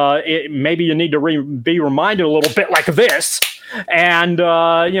 But maybe you need to be reminded a little bit like this. And,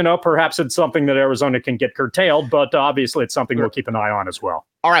 perhaps it's something that Arizona can get curtailed, but obviously it's something we'll keep an eye on as well.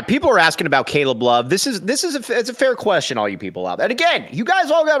 All right, people are asking about Caleb Love. It's a fair question, all you people out there. And again, you guys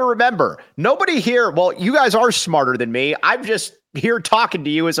all got to remember, nobody here, well, you guys are smarter than me. I'm just here talking to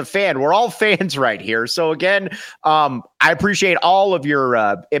you as a fan. We're all fans right here. So again, I appreciate all of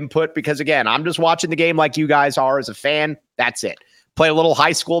your input, because again, I'm just watching the game like you guys are as a fan. That's it. Play a little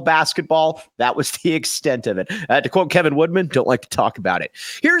high school basketball. That was the extent of it. To quote Kevin Woodman, don't like to talk about it.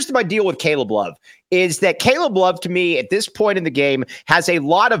 Here's my deal with Caleb Love, is that Caleb Love, to me, at this point in the game, has a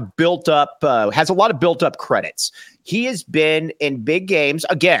lot of built up credits. He has been in big games.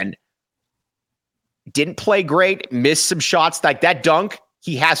 Again, didn't play great, missed some shots like that dunk.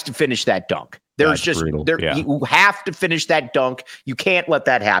 He has to finish that dunk. You have to finish that dunk. You can't let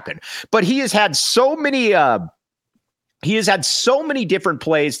that happen. But he has had so many different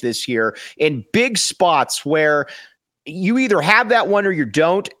plays this year in big spots where you either have that one or you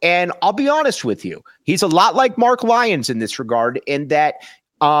don't. And I'll be honest with you, he's a lot like Mark Lyons in this regard, in that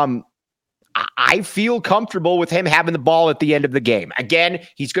I feel comfortable with him having the ball at the end of the game. Again,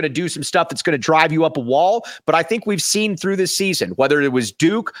 he's going to do some stuff that's going to drive you up a wall, but I think we've seen through this season, whether it was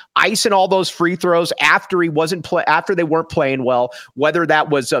Duke icing all those free throws after they weren't playing well, whether that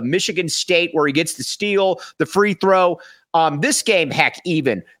was Michigan State where he gets the steal, the free throw, this game, heck,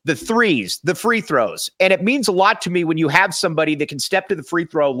 even the threes, the free throws. And it means a lot to me when you have somebody that can step to the free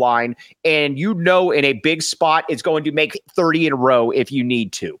throw line and in a big spot is going to make 30 in a row if you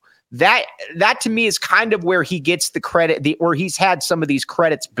need to. That to me is kind of where he gets the credit, where he's had some of these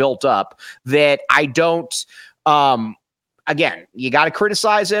credits built up that I don't. Again, you got to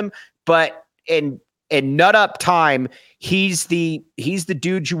criticize him, but in nut up time, he's the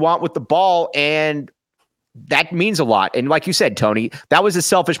dude you want with the ball, and that means a lot. And like you said, Tony, that was a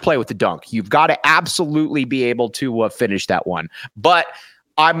selfish play with the dunk. You've got to absolutely be able to finish that one. But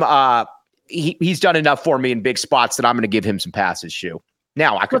he's done enough for me in big spots that I'm going to give him some passes, Shu.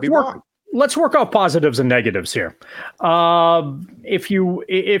 Now, I could be wrong. Let's work off positives and negatives here. If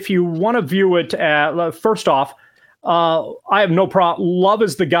you want to view it, first off, I have no problem. Love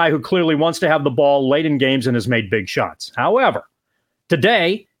is the guy who clearly wants to have the ball late in games and has made big shots. However,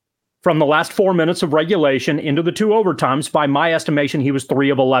 today, from the last 4 minutes of regulation into the 2 overtimes. By my estimation, he was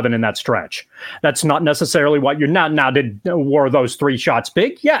 3 of 11 in that stretch. That's not necessarily what you're now. Were those 3 shots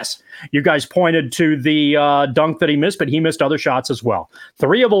big? Yes. You guys pointed to the dunk that he missed, but he missed other shots as well.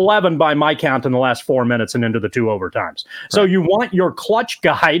 3 of 11 by my count in the last 4 minutes and into the 2 overtimes. Right. So you want your clutch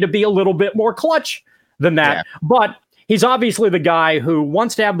guy to be a little bit more clutch than that. Yeah. But he's obviously the guy who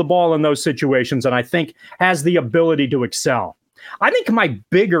wants to have the ball in those situations, and I think has the ability to excel. I think my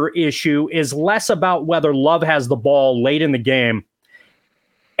bigger issue is less about whether Love has the ball late in the game,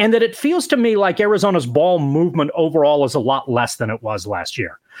 and that it feels to me like Arizona's ball movement overall is a lot less than it was last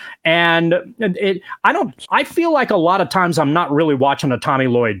year. And I feel like a lot of times I'm not really watching a Tommy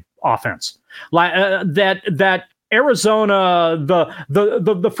Lloyd offense. Like that Arizona,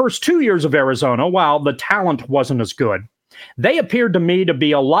 the first 2 years of Arizona, while the talent wasn't as good, they appeared to me to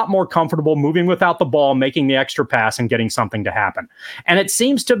be a lot more comfortable moving without the ball, making the extra pass, and getting something to happen. And it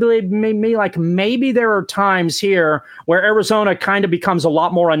seems to be me like maybe there are times here where Arizona kind of becomes a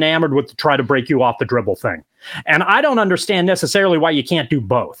lot more enamored with the try to break you off the dribble thing. And I don't understand necessarily why you can't do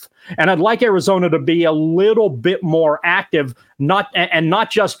both. And I'd like Arizona to be a little bit more active, not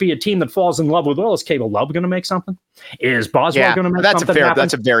just be a team that falls in love with, well, is Caleb Love going to make something? Is Boswell going to make something happen?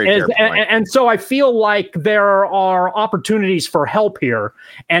 That's a very fair point. And so I feel like there are opportunities for help here.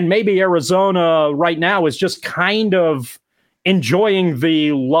 And maybe Arizona right now is just kind of enjoying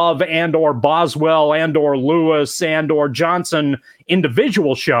the Love and or Boswell and or Lewis and or Johnson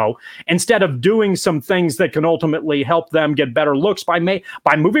individual show instead of doing some things that can ultimately help them get better looks by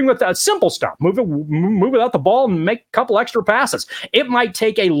moving with simple stuff, move without the ball and make a couple extra passes. It might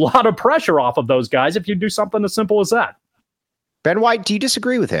take a lot of pressure off of those guys if you do something as simple as that. Ben White, do you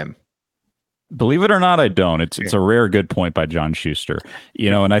disagree with him? Believe it or not, I don't. It's a rare good point by John Schuster.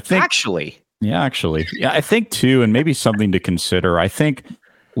 And I think actually, I think too, and maybe something to consider. I think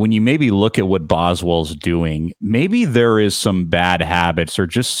when you maybe look at what Boswell's doing, maybe there is some bad habits or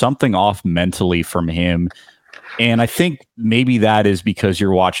just something off mentally from him. And I think maybe that is because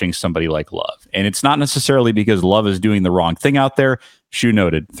you're watching somebody like Love. And it's not necessarily because Love is doing the wrong thing out there. Shu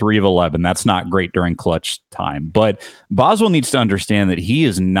noted 3 of 11. That's not great during clutch time. But Boswell needs to understand that he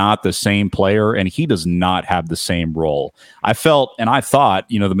is not the same player and he does not have the same role. I felt and I thought,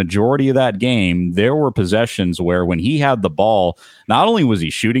 the majority of that game, there were possessions where when he had the ball, not only was he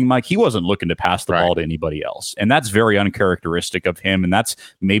shooting, Mike, he wasn't looking to pass the ball to anybody else. And that's very uncharacteristic of him. And that's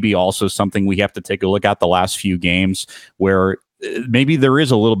maybe also something we have to take a look at the last few games where maybe there is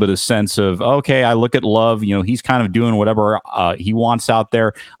a little bit of sense of, okay, I look at Love, he's kind of doing whatever he wants out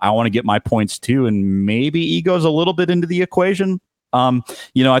there. I want to get my points too. And maybe ego's a little bit into the equation.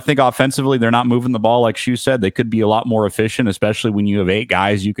 I think offensively, they're not moving the ball. Like Shu said, they could be a lot more efficient, especially when you have 8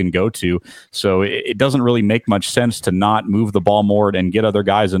 guys you can go to. So it doesn't really make much sense to not move the ball more and get other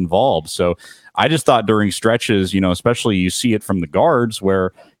guys involved. So I just thought during stretches, especially you see it from the guards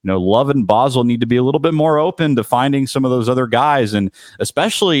where, Love and Boswell need to be a little bit more open to finding some of those other guys. And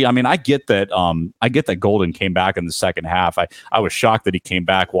especially, I get that Golden came back in the second half. I was shocked that he came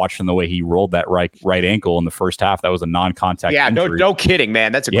back watching the way he rolled that right ankle in the first half. That was a non-contact injury. No kidding,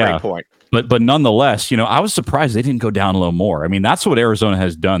 man. That's a great point. But nonetheless, I was surprised they didn't go down low more. That's what Arizona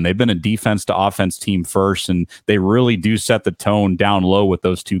has done. They've been a defense to offense team first, and they really do set the tone down low with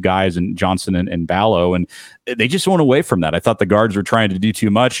those 2 guys, and Johnson and Ballo, and they just went away from that. I thought the guards were trying to do too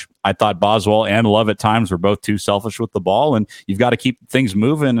much. I thought Boswell and Love at times were both too selfish with the ball, and you've got to keep things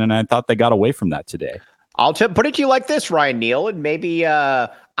moving, and I thought they got away from that today. I'll put it to you like this, Ryan Neal, and maybe I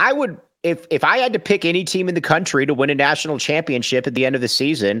would – If I had to pick any team in the country to win a national championship at the end of the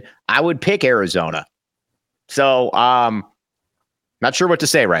season, I would pick Arizona. So, not sure what to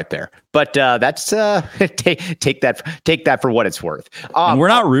say right there, but that's take that for what it's worth. And we're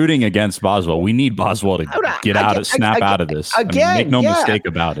not rooting against Boswell. We need Boswell to snap out of this. Again, make no mistake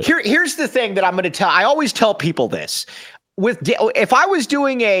about it. Here's the thing that I'm going to tell. I always tell people this. If I was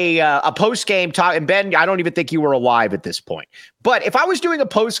doing a post game talk, and Ben, I don't even think you were alive at this point, but if I was doing a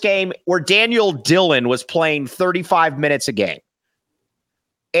post game where Daniel Dillon was playing 35 minutes a game,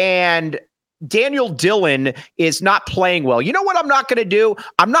 and Daniel Dillon is not playing well, you know what I'm not going to do?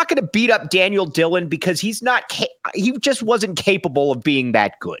 I'm not going to beat up Daniel Dillon because he just wasn't capable of being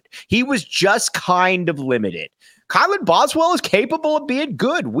that good. He was just kind of limited. Kylan Boswell is capable of being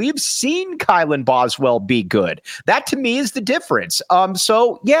good. We've seen Kylan Boswell be good. That to me is the difference.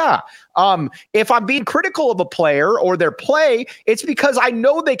 If I'm being critical of a player or their play, it's because I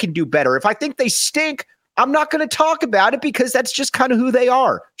know they can do better. If I think they stink, I'm not going to talk about it because that's just kind of who they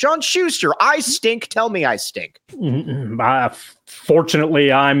are. John Schuster, I stink. Tell me I stink.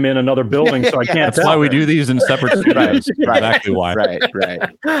 Fortunately, I'm in another building, so I can't. That's why we do these in separate studios. Right. Exactly why. Right.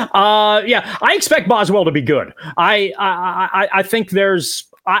 Yeah, I expect Boswell to be good. I think there's.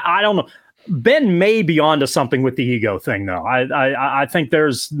 I don't know. Ben may be onto something with the ego thing, though. I think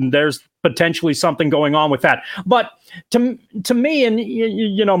there's potentially something going on with that. But to me, and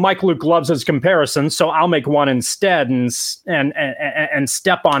you know, Mike Luke loves his comparisons, so I'll make one instead and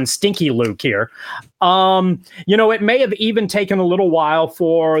step on Stinky Luke here. You know, it may have even taken a little while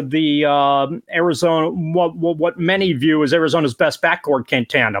for the Arizona, what many view as Arizona's best backcourt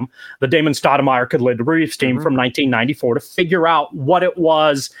tandem, the Damon Stoudemire Khalid Reeves team from 1994, to figure out what it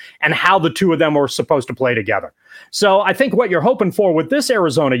was and how the two of them were supposed to play together. So I think what you're hoping for with this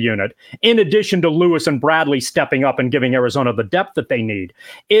Arizona unit, in addition to Lewis and Bradley stepping up and giving Arizona the depth that they need,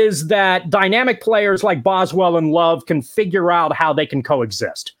 is that dynamic players like Boswell and Love can figure out how they can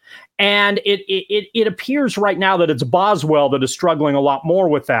coexist. And it appears right now that it's Boswell that is struggling a lot more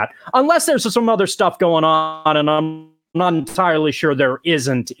with that, unless there's some other stuff going on, and I'm not entirely sure there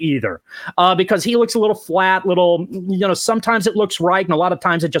isn't either, because he looks a little flat, sometimes it looks right, and a lot of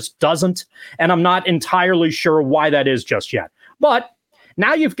times it just doesn't. And I'm not entirely sure why that is just yet. But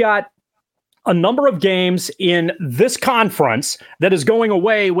now you've got a number of games in this conference that is going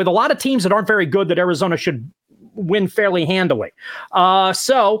away with a lot of teams that aren't very good that Arizona should win fairly handily.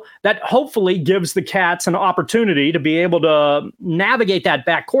 So that hopefully gives the Cats an opportunity to be able to navigate that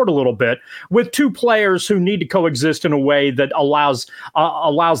backcourt a little bit with two players who need to coexist in a way that allows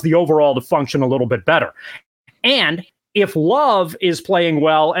the overall to function a little bit better. And if Love is playing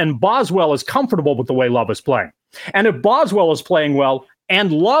well and Boswell is comfortable with the way Love is playing, and if Boswell is playing well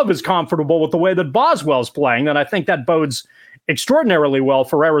and Love is comfortable with the way that Boswell is playing, then I think that bodes extraordinarily well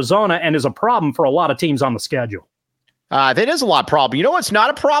for Arizona and is a problem for a lot of teams on the schedule. That is a lot of problem. You know what's not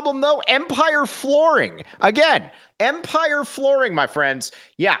a problem, though? Empire Flooring. Again, Empire Flooring, my friends.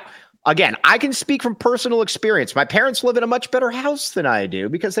 Yeah. Again, I can speak from personal experience. My parents live in a much better house than I do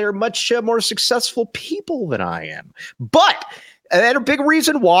because they are much more successful people than I am. But and a big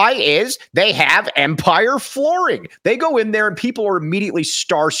reason why is they have Empire Flooring. They go in there and people are immediately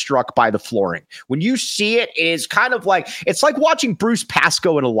starstruck by the flooring. When you see it, it is kind of like, it's like watching Bruce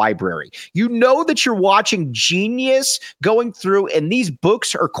Pascoe in a library. You know that you're watching genius going through, and these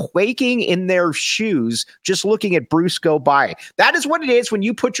books are quaking in their shoes just looking at Bruce go by. That is what it is when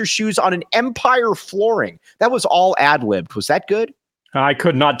you put your shoes on an Empire Flooring. That was all ad-libbed. Was that good? I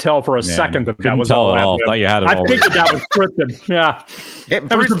could not tell for a second that was all. I thought you had it all. I figured that was scripted. Yeah, it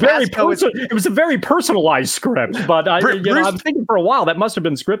was a very personalized script. But I was thinking for a while that must have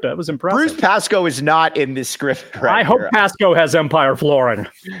been scripted. It was impressive. Bruce Pascoe is not in this script. Right I hope Pascoe has Empire Flooring.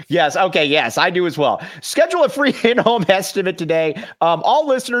 Yes. Okay. Yes, I do as well. Schedule a free in-home estimate today. All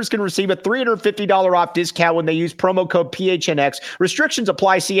listeners can receive a $350 off discount when they use promo code PHNX. Restrictions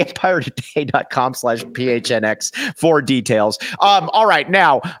apply. See EmpireToday.com/PHNX for details. All right,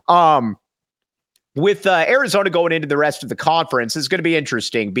 now, with Arizona going into the rest of the conference, it's going to be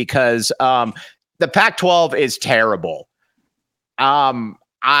interesting because the Pac-12 is terrible. Yeah,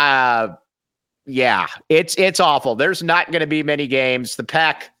 it's awful. There's not going to be many games. The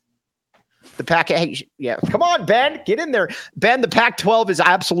Pac, yeah. Come on, Ben, get in there. Ben, the Pac-12 is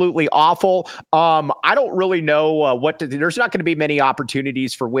absolutely awful. I don't really know there's not going to be many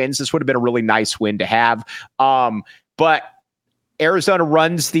opportunities for wins. This would have been a really nice win to have. But Arizona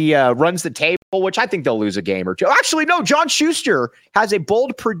runs the table, which I think they'll lose a game or two. Actually, no, John Schuster has a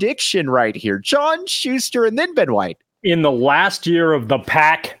bold prediction right here. John Schuster and then Ben White. In the last year of the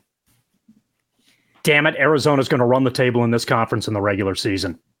Pac, damn it, Arizona's going to run the table in this conference in the regular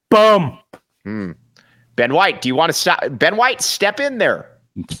season. Boom. Ben White, do you want to stop? Ben White, step in there.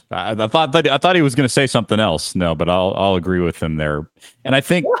 I thought he was going to say something else. No, but I'll agree with him there. And I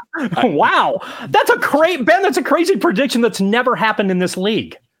think, wow, that's a crazy prediction that's never happened in this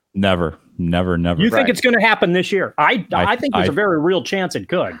league. Never. You think it's going to happen this year? I think there's a very real chance it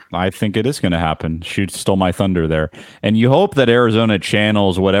could. I think it is going to happen. Shoot, stole my thunder there. And you hope that Arizona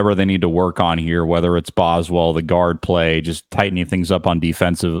channels whatever they need to work on here, whether it's Boswell, the guard play, just tightening things up on the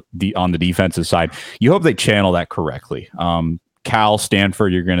defensive side. You hope they channel that correctly. Cal,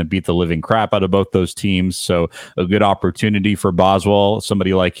 Stanford, you're going to beat the living crap out of both those teams. So a good opportunity for Boswell,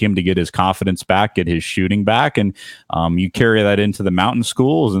 somebody like him, to get his confidence back, get his shooting back. And you carry that into the mountain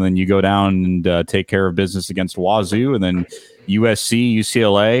schools, and then you go down and take care of business against Wazoo, and then USC,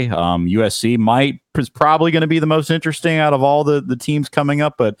 UCLA. USC might is probably going to be the most interesting out of all the teams coming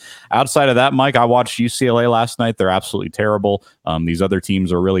up. But outside of that, Mike, I watched UCLA last night. They're absolutely terrible. These other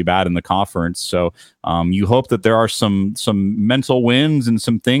teams are really bad in the conference. So you hope that there are some mental wins and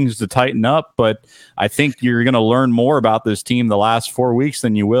some things to tighten up. But I think you're going to learn more about this team the last 4 weeks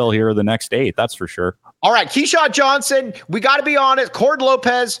than you will here the next 8. That's for sure. All right, Keyshawn Johnson, we got to be honest. Cord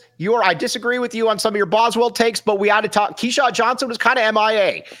Lopez, I disagree with you on some of your Boswell takes, but we got to talk. Keyshawn Johnson was kind of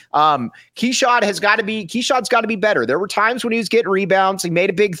MIA. Keyshawn's got to be better. There were times when he was getting rebounds. He made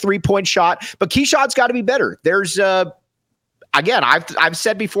a big 3-point shot, but Keyshawn's got to be better. There's again, I've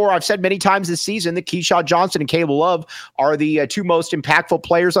said before, I've said many times this season that Keyshawn Johnson and Caleb Love are the two most impactful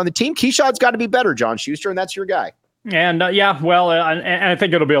players on the team. Keyshawn's got to be better, John Schuster, and that's your guy. And and I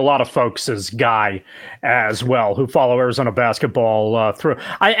think it'll be a lot of folks' guy as well who follow Arizona basketball through.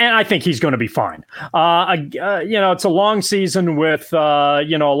 I think he's going to be fine. It's a long season with a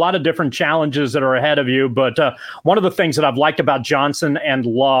lot of different challenges that are ahead of you. But one of the things that I've liked about Johnson and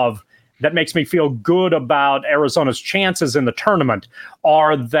Love that makes me feel good about Arizona's chances in the tournament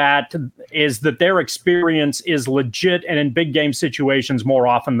is that their experience is legit, and in big game situations, more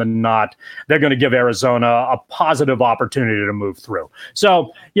often than not, they're going to give Arizona a positive opportunity to move through.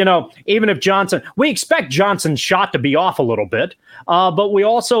 So, even if we expect Johnson's shot to be off a little bit, but we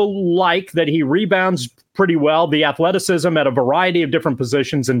also like that he rebounds pretty well, the athleticism at a variety of different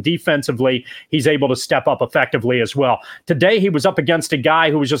positions, and defensively, he's able to step up effectively as well. Today, he was up against a guy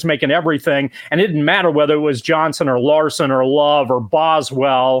who was just making everything, and it didn't matter whether it was Johnson or Larson or Love or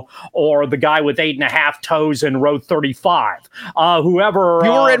Boswell or the guy with 8.5 toes in row 35. Whoever.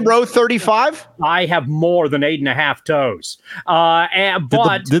 You were in row 35? I have more than 8.5 toes.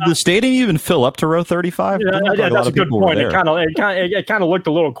 Did the stadium even fill up to row 35? That's a good point. It kind of looked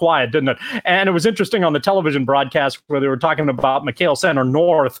a little quiet, didn't it? And it was interesting on the television broadcast where they were talking about McHale Center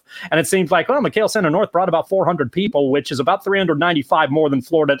North, and it seems like, McHale Center North brought about 400 people, which is about 395 more than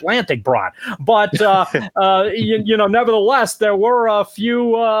Florida Atlantic brought. But nevertheless, there were a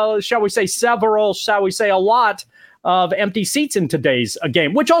few, shall we say a lot of empty seats in today's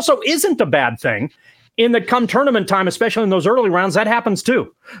game, which also isn't a bad thing. In the come tournament time, especially in those early rounds, that happens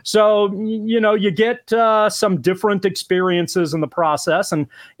too. So, you get some different experiences in the process. And,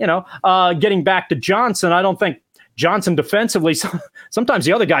 getting back to Johnson, I don't think Johnson defensively, sometimes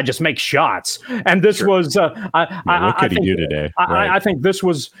the other guy just makes shots. And this was, what could he do today? I think this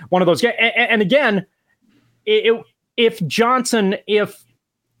was one of those games. And again, if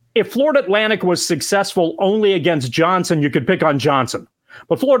Florida Atlantic was successful only against Johnson, you could pick on Johnson.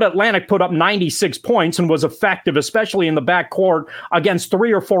 But Florida Atlantic put up 96 points and was effective, especially in the backcourt against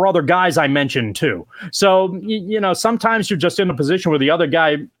 3 or 4 other guys I mentioned too. So, sometimes you're just in a position where the other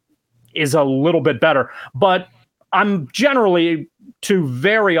guy is a little bit better. But I'm generally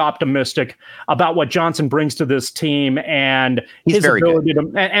very optimistic about what Johnson brings to this team and his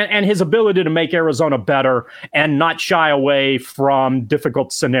ability to make Arizona better and not shy away from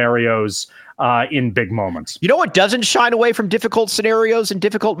difficult scenarios in big moments. You know what doesn't shy away from difficult scenarios and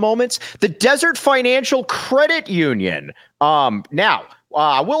difficult moments? The Desert Financial Credit Union. Now,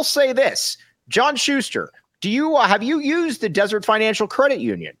 I will say this, John Schuster, have you used the Desert Financial Credit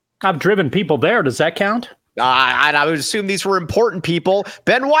Union? I've driven people there. Does that count? I would assume these were important people.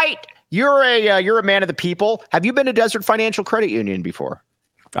 Ben White, you're a man of the people. Have you been to Desert Financial Credit Union before?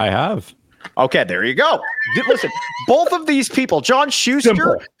 I have. Okay, there you go. Listen, both of these people, John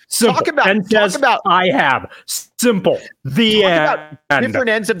Schuster. Simple. Talk about I have simple. About different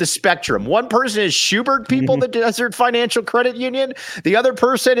ends of the spectrum. One person is Schubert people, the Desert Financial Credit Union. The other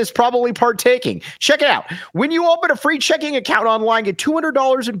person is probably partaking. Check it out. When you open a free checking account online, get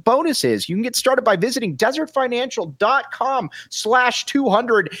 $200 in bonuses. You can get started by visiting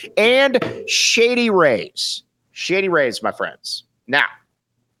desertfinancial.com/200 and Shady Rays. Shady Rays, my friends. Now,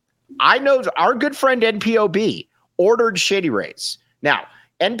 I know our good friend NPOB ordered Shady Rays. Now,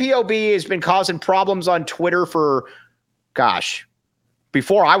 NPOB has been causing problems on Twitter for,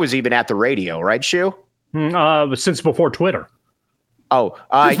 before I was even at the radio, right, Shu? Since before Twitter.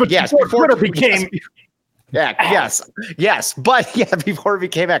 Yes. Before Twitter became... Yes. But before it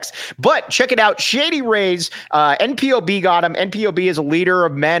became X. But check it out. Shady Rays, NPOB got him. NPOB is a leader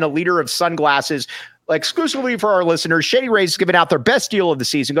of men, a leader of sunglasses. Exclusively for our listeners, Shady Rays is giving out their best deal of the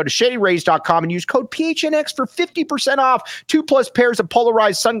season. Go to shadyrays.com and use code PHNX for 50% off 2+ pairs of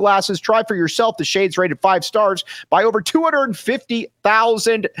polarized sunglasses. Try for yourself. The shades rated 5 stars by over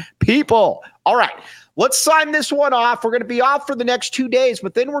 250,000 people. All right, let's sign this one off. We're going to be off for the next 2 days,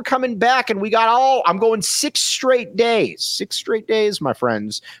 but then we're coming back and I'm going 6 straight days. 6 straight days, my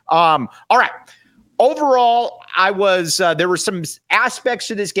friends. All right. overall, I was there were some aspects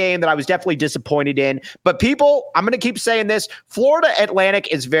to this game that I was definitely disappointed in. But people, I'm going to keep saying this: Florida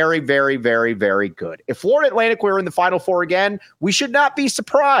Atlantic is very, very, very, very good. If Florida Atlantic were in the Final Four again, we should not be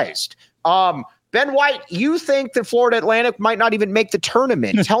surprised. Ben White, you think that Florida Atlantic might not even make the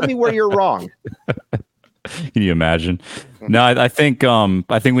tournament? Tell me where you're wrong. Can you imagine? No, I think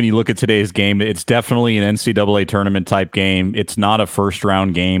when you look at today's game, it's definitely an NCAA tournament type game. It's not a first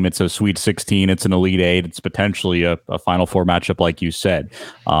round game. It's a Sweet 16. It's an Elite 8. It's potentially a Final Four matchup, like you said.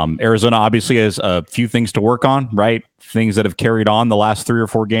 Arizona obviously has a few things to work on, right? Things that have carried on the last 3 or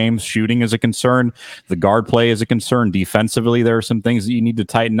 4 games. Shooting is a concern. The guard play is a concern. Defensively, there are some things that you need to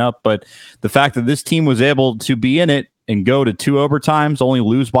tighten up. But the fact that this team was able to be in it and go to 2 overtimes, only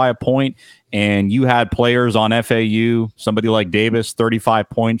lose by a point, and you had players on FAU, somebody like Davis, 35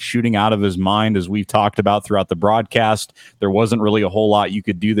 points, shooting out of his mind, as we've talked about throughout the broadcast. There wasn't really a whole lot you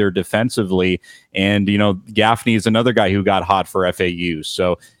could do there defensively. And, Gaffney is another guy who got hot for FAU.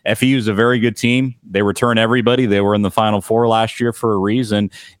 So FAU is a very good team. They return everybody. They were in the Final Four last year for a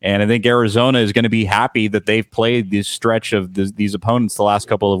reason. And I think Arizona is going to be happy that they've played this stretch of these opponents the last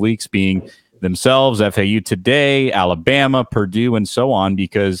couple of weeks, being themselves, FAU today, Alabama, Purdue, and so on,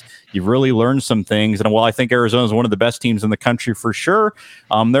 because you've really learned some things. And while I think Arizona is one of the best teams in the country for sure,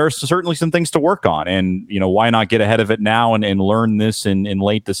 there are certainly some things to work on. And, why not get ahead of it now and learn this in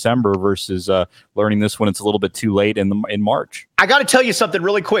late December versus learning this when it's a little bit too late in March? I got to tell you something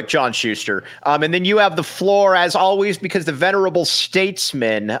really quick, John Schuster. And then you have the floor as always, because the venerable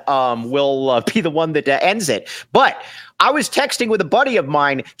statesman will be the one that ends it. But I was texting with a buddy of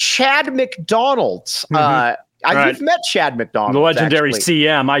mine, Chad McDonald's. Right. You've met Chad McDonald, the legendary actually.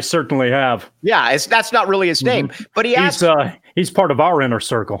 CM. I certainly have. Yeah, that's not really his name, but he's part of our inner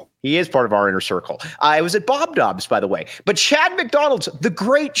circle. He is part of our inner circle. It was at Bob Dobbs, by the way. But Chad McDonald's, the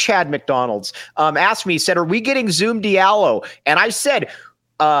great Chad McDonald's, asked me, he said, "Are we getting Zoom Diallo?" And I said,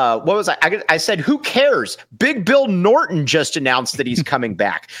 what was I said, who cares? Big Bill Norton just announced that he's coming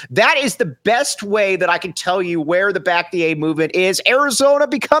back. That is the best way that I can tell you where the Back the A movement is. Arizona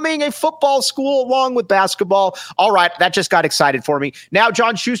becoming a football school along with basketball. All right, that just got excited for me. Now,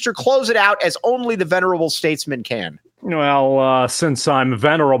 John Schuster, close it out as only the venerable statesman can. Well, since I'm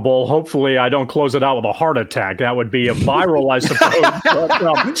venerable, hopefully I don't close it out with a heart attack. That would be a viral, I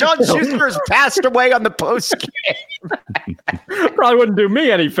suppose. John Schuster has passed away on the post game. Probably wouldn't do me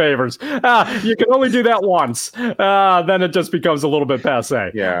any favors. You can only do that once. Then it just becomes a little bit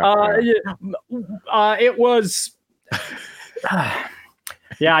passé. It was...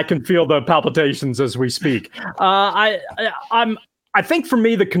 yeah, I can feel the palpitations as we speak. I think for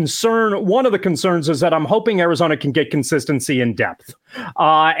me, one of the concerns is that I'm hoping Arizona can get consistency in depth.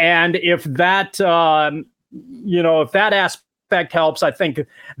 And if that, if that aspect helps, I think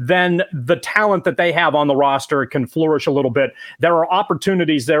then the talent that they have on the roster can flourish a little bit. There are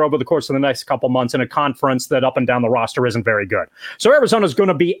opportunities there over the course of the next couple months in a conference that up and down the roster isn't very good. So Arizona is going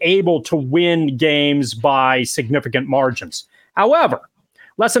to be able to win games by significant margins. However,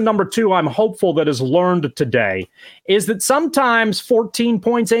 lesson number 2, I'm hopeful that is learned today, is that sometimes 14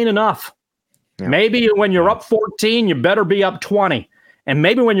 points ain't enough. Yeah. Maybe when you're up 14, you better be up 20. And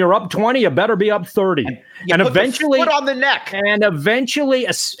maybe when you're up 20, you better be up 30. And eventually, the foot on the neck. And eventually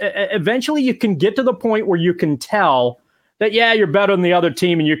you can get to the point where you can tell that, yeah, you're better than the other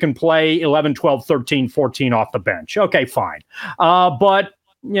team and you can play 11, 12, 13, 14 off the bench. Okay, fine. But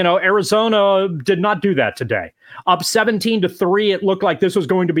Arizona did not do that today. Up 17-3, it looked like this was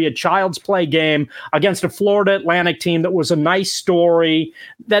going to be a child's play game against a Florida Atlantic team that was a nice story.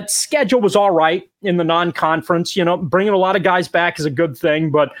 That schedule was all right in the non-conference. Bringing a lot of guys back is a good thing,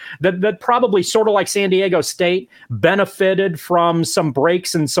 but that probably sort of like San Diego State benefited from some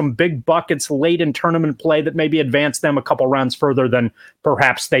breaks and some big buckets late in tournament play that maybe advanced them a couple rounds further than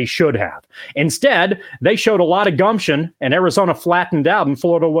perhaps they should have. Instead, they showed a lot of gumption, and Arizona flattened out, and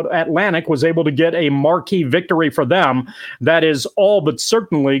Florida Atlantic was able to get a marquee victory for them that is all but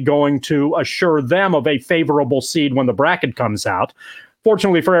certainly going to assure them of a favorable seed when the bracket comes out.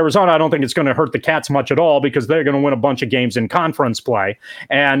 Fortunately for Arizona, I don't think it's going to hurt the Cats much at all because they're going to win a bunch of games in conference play.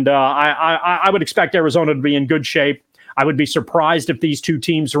 And I would expect Arizona to be in good shape. I would be surprised if these two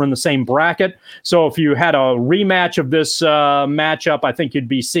teams are in the same bracket. So if you had a rematch of this matchup, I think you'd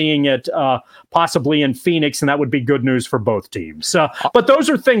be seeing it possibly in Phoenix, and that would be good news for both teams. But those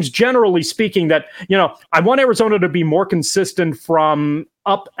are things, generally speaking, that, I want Arizona to be more consistent from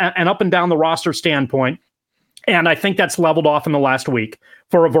up and down the roster standpoint. And I think that's leveled off in the last week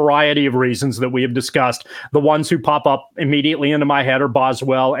for a variety of reasons that we have discussed. The ones who pop up immediately into my head are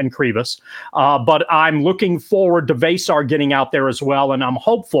Boswell and Krivas. But I'm looking forward to Vasar getting out there as well. And I'm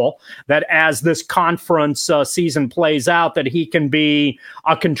hopeful that as this conference season plays out, that he can be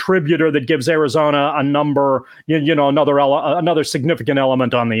a contributor that gives Arizona a number, another significant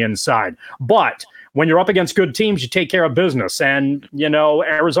element on the inside. But when you're up against good teams, you take care of business. And,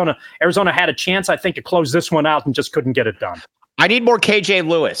 Arizona had a chance, I think, to close this one out and just couldn't get it done. I need more KJ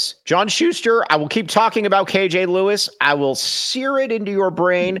Lewis. John Schuster, I will keep talking about KJ Lewis. I will sear it into your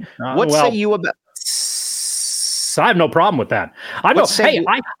brain. What say you about... I have no problem with that.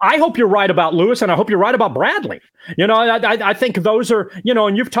 I hope you're right about Lewis, and I hope you're right about Bradley. I think those are,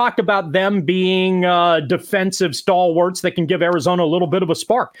 and you've talked about them being defensive stalwarts that can give Arizona a little bit of a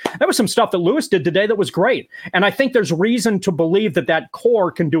spark. There was some stuff that Lewis did today that was great. And I think there's reason to believe that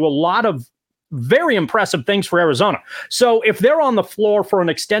core can do a lot of very impressive things for Arizona. So if they're on the floor for an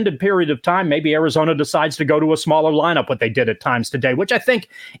extended period of time, maybe Arizona decides to go to a smaller lineup, what they did at times today, which I think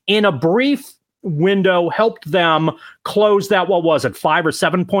in a brief window helped them close that, 5 or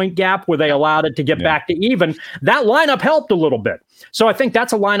 7 point gap where they allowed it to get back to even. That lineup helped a little bit. So I think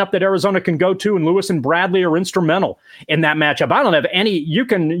that's a lineup that Arizona can go to, and Lewis and Bradley are instrumental in that matchup. I don't have any, you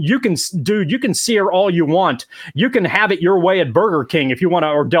can sear all you want. You can have it your way at Burger King if you want to,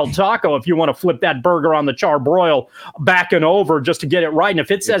 or Del Taco if you want to flip that burger on the charbroil back and over just to get it right. And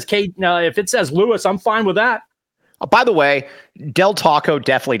if it says Lewis, I'm fine with that. By the way, Del Taco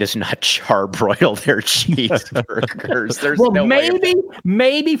definitely does not charbroil their cheeseburgers. There's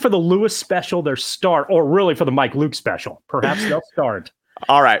maybe for the Lewis special, their start, or really for the Mike Luke special, perhaps they'll start.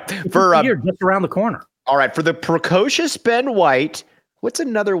 All right, for here, just around the corner. All right, for the precocious Ben White. What's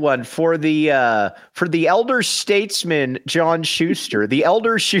another one for the elder statesman, John Schuster, the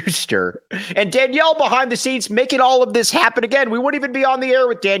elder Schuster, and Danielle behind the scenes making all of this happen again. We wouldn't even be on the air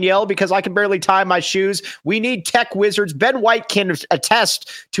with Danielle because I can barely tie my shoes. We need tech wizards. Ben White can attest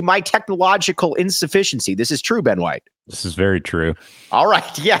to my technological insufficiency. This is true, Ben White. This is very true. All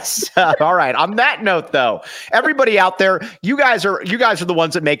right. Yes. All right. On that note, though, everybody out there, you guys are the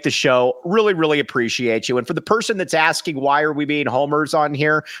ones that make the show. Really, really appreciate you. And for the person that's asking, why are we being homers on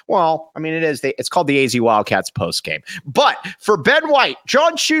here? Well, I mean, it's called the AZ Wildcats post game. But for Ben White,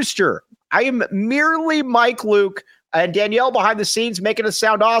 John Schuster, I am merely Mike Luke, and Danielle behind the scenes making us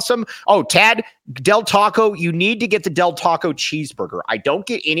sound awesome. Oh, Tad, Del Taco, you need to get the Del Taco cheeseburger. I don't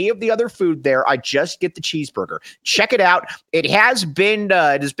get any of the other food there. I just get the cheeseburger. Check it out. It has been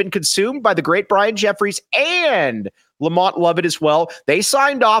consumed by the great Brian Jeffries and Lamont Lovett as well. They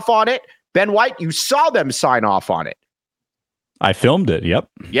signed off on it. Ben White, you saw them sign off on it. I filmed it. Yep.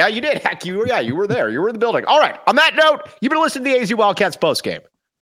 Yeah, you did. Heck, you were there. You were in the building. All right. On that note, you've been listening to the AZ Wildcats postgame.